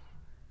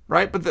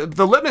 right? But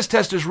the litmus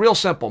test is real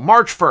simple.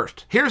 March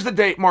 1st. Here's the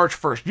date, March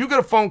 1st. You get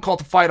a phone call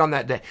to fight on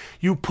that day.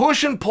 You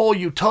push and pull,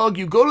 you tug,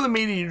 you go to the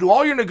meeting, you do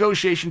all your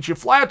negotiations, you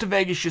fly out to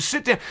Vegas, you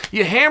sit down,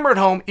 you hammer it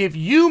home. If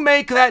you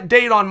make that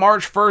date on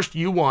March 1st,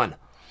 you won.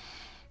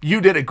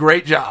 You did a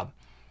great job.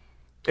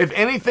 If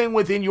anything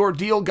within your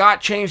deal got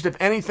changed, if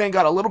anything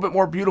got a little bit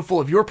more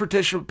beautiful, if your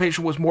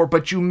participation was more,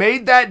 but you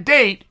made that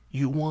date,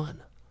 you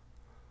won.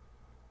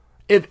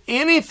 If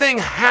anything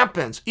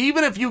happens,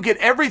 even if you get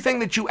everything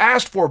that you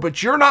asked for,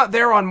 but you're not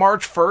there on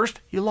March 1st,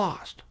 you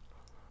lost.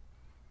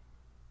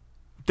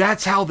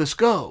 That's how this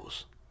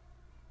goes.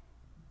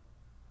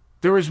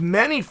 There is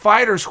many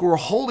fighters who are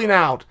holding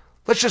out,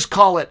 let's just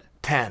call it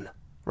 10,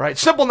 right?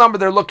 Simple number,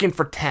 they're looking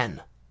for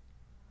 10.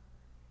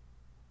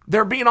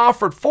 They're being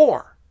offered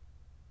 4.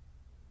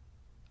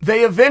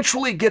 They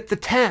eventually get the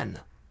 10,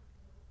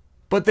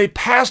 but they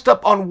passed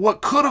up on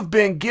what could have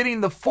been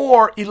getting the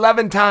 4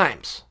 11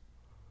 times.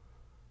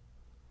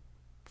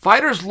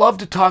 Fighters love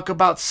to talk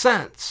about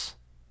sense.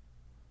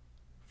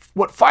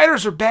 What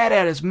fighters are bad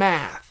at is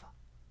math.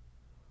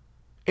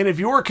 And if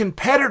you're a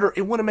competitor,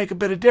 it wouldn't make a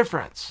bit of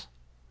difference.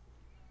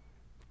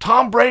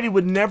 Tom Brady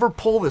would never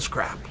pull this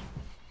crap.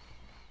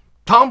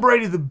 Tom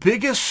Brady, the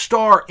biggest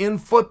star in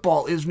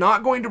football, is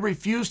not going to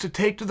refuse to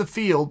take to the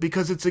field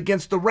because it's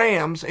against the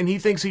Rams and he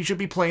thinks he should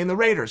be playing the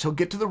Raiders. He'll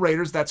get to the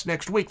Raiders. That's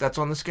next week. That's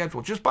on the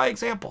schedule. Just by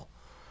example.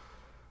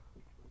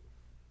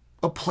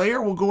 A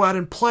player will go out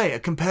and play. A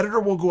competitor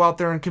will go out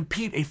there and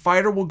compete. A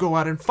fighter will go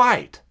out and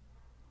fight.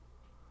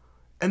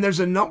 And there's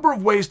a number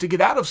of ways to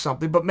get out of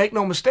something, but make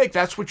no mistake,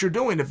 that's what you're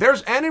doing. If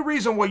there's any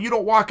reason why you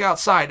don't walk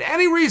outside,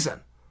 any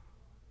reason,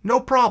 no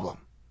problem.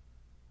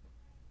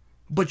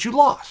 But you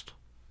lost.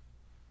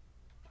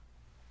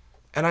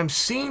 And I'm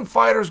seeing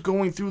fighters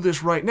going through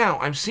this right now.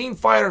 I'm seeing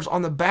fighters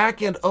on the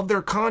back end of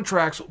their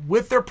contracts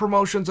with their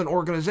promotions and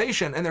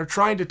organization, and they're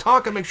trying to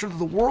talk and make sure that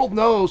the world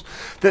knows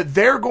that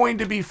they're going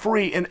to be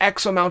free in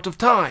X amount of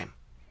time.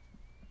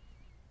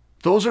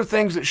 Those are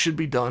things that should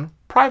be done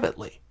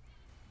privately.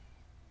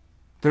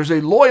 There's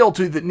a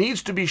loyalty that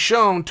needs to be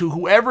shown to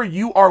whoever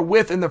you are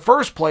with in the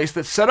first place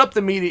that set up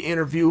the media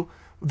interview,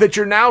 that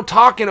you're now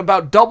talking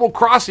about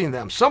double-crossing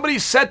them. Somebody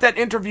set that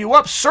interview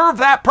up, serve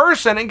that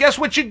person, and guess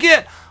what you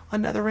get?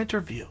 Another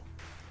interview.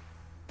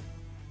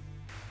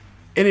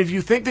 And if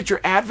you think that your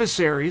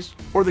adversaries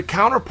or the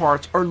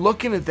counterparts are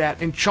looking at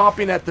that and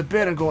chomping at the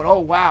bit and going,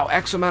 oh wow,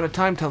 X amount of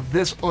time till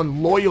this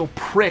unloyal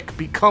prick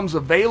becomes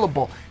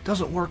available, it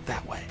doesn't work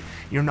that way.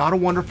 You're not a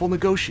wonderful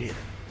negotiator.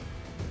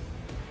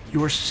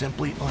 You are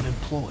simply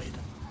unemployed.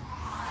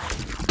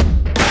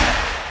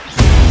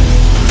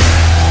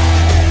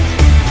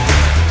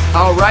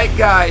 All right,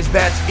 guys,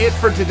 that's it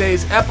for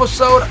today's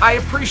episode. I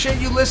appreciate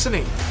you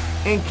listening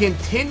and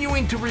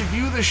continuing to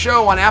review the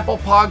show on Apple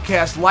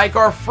Podcasts, like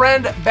our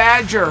friend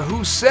Badger,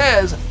 who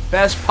says,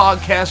 best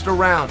podcast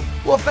around.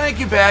 Well, thank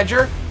you,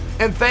 Badger.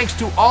 And thanks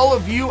to all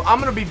of you. I'm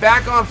going to be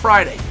back on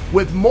Friday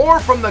with more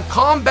from the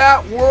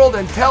combat world.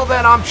 Until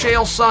then, I'm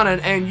Chael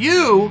Sonnen, and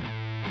you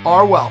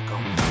are welcome.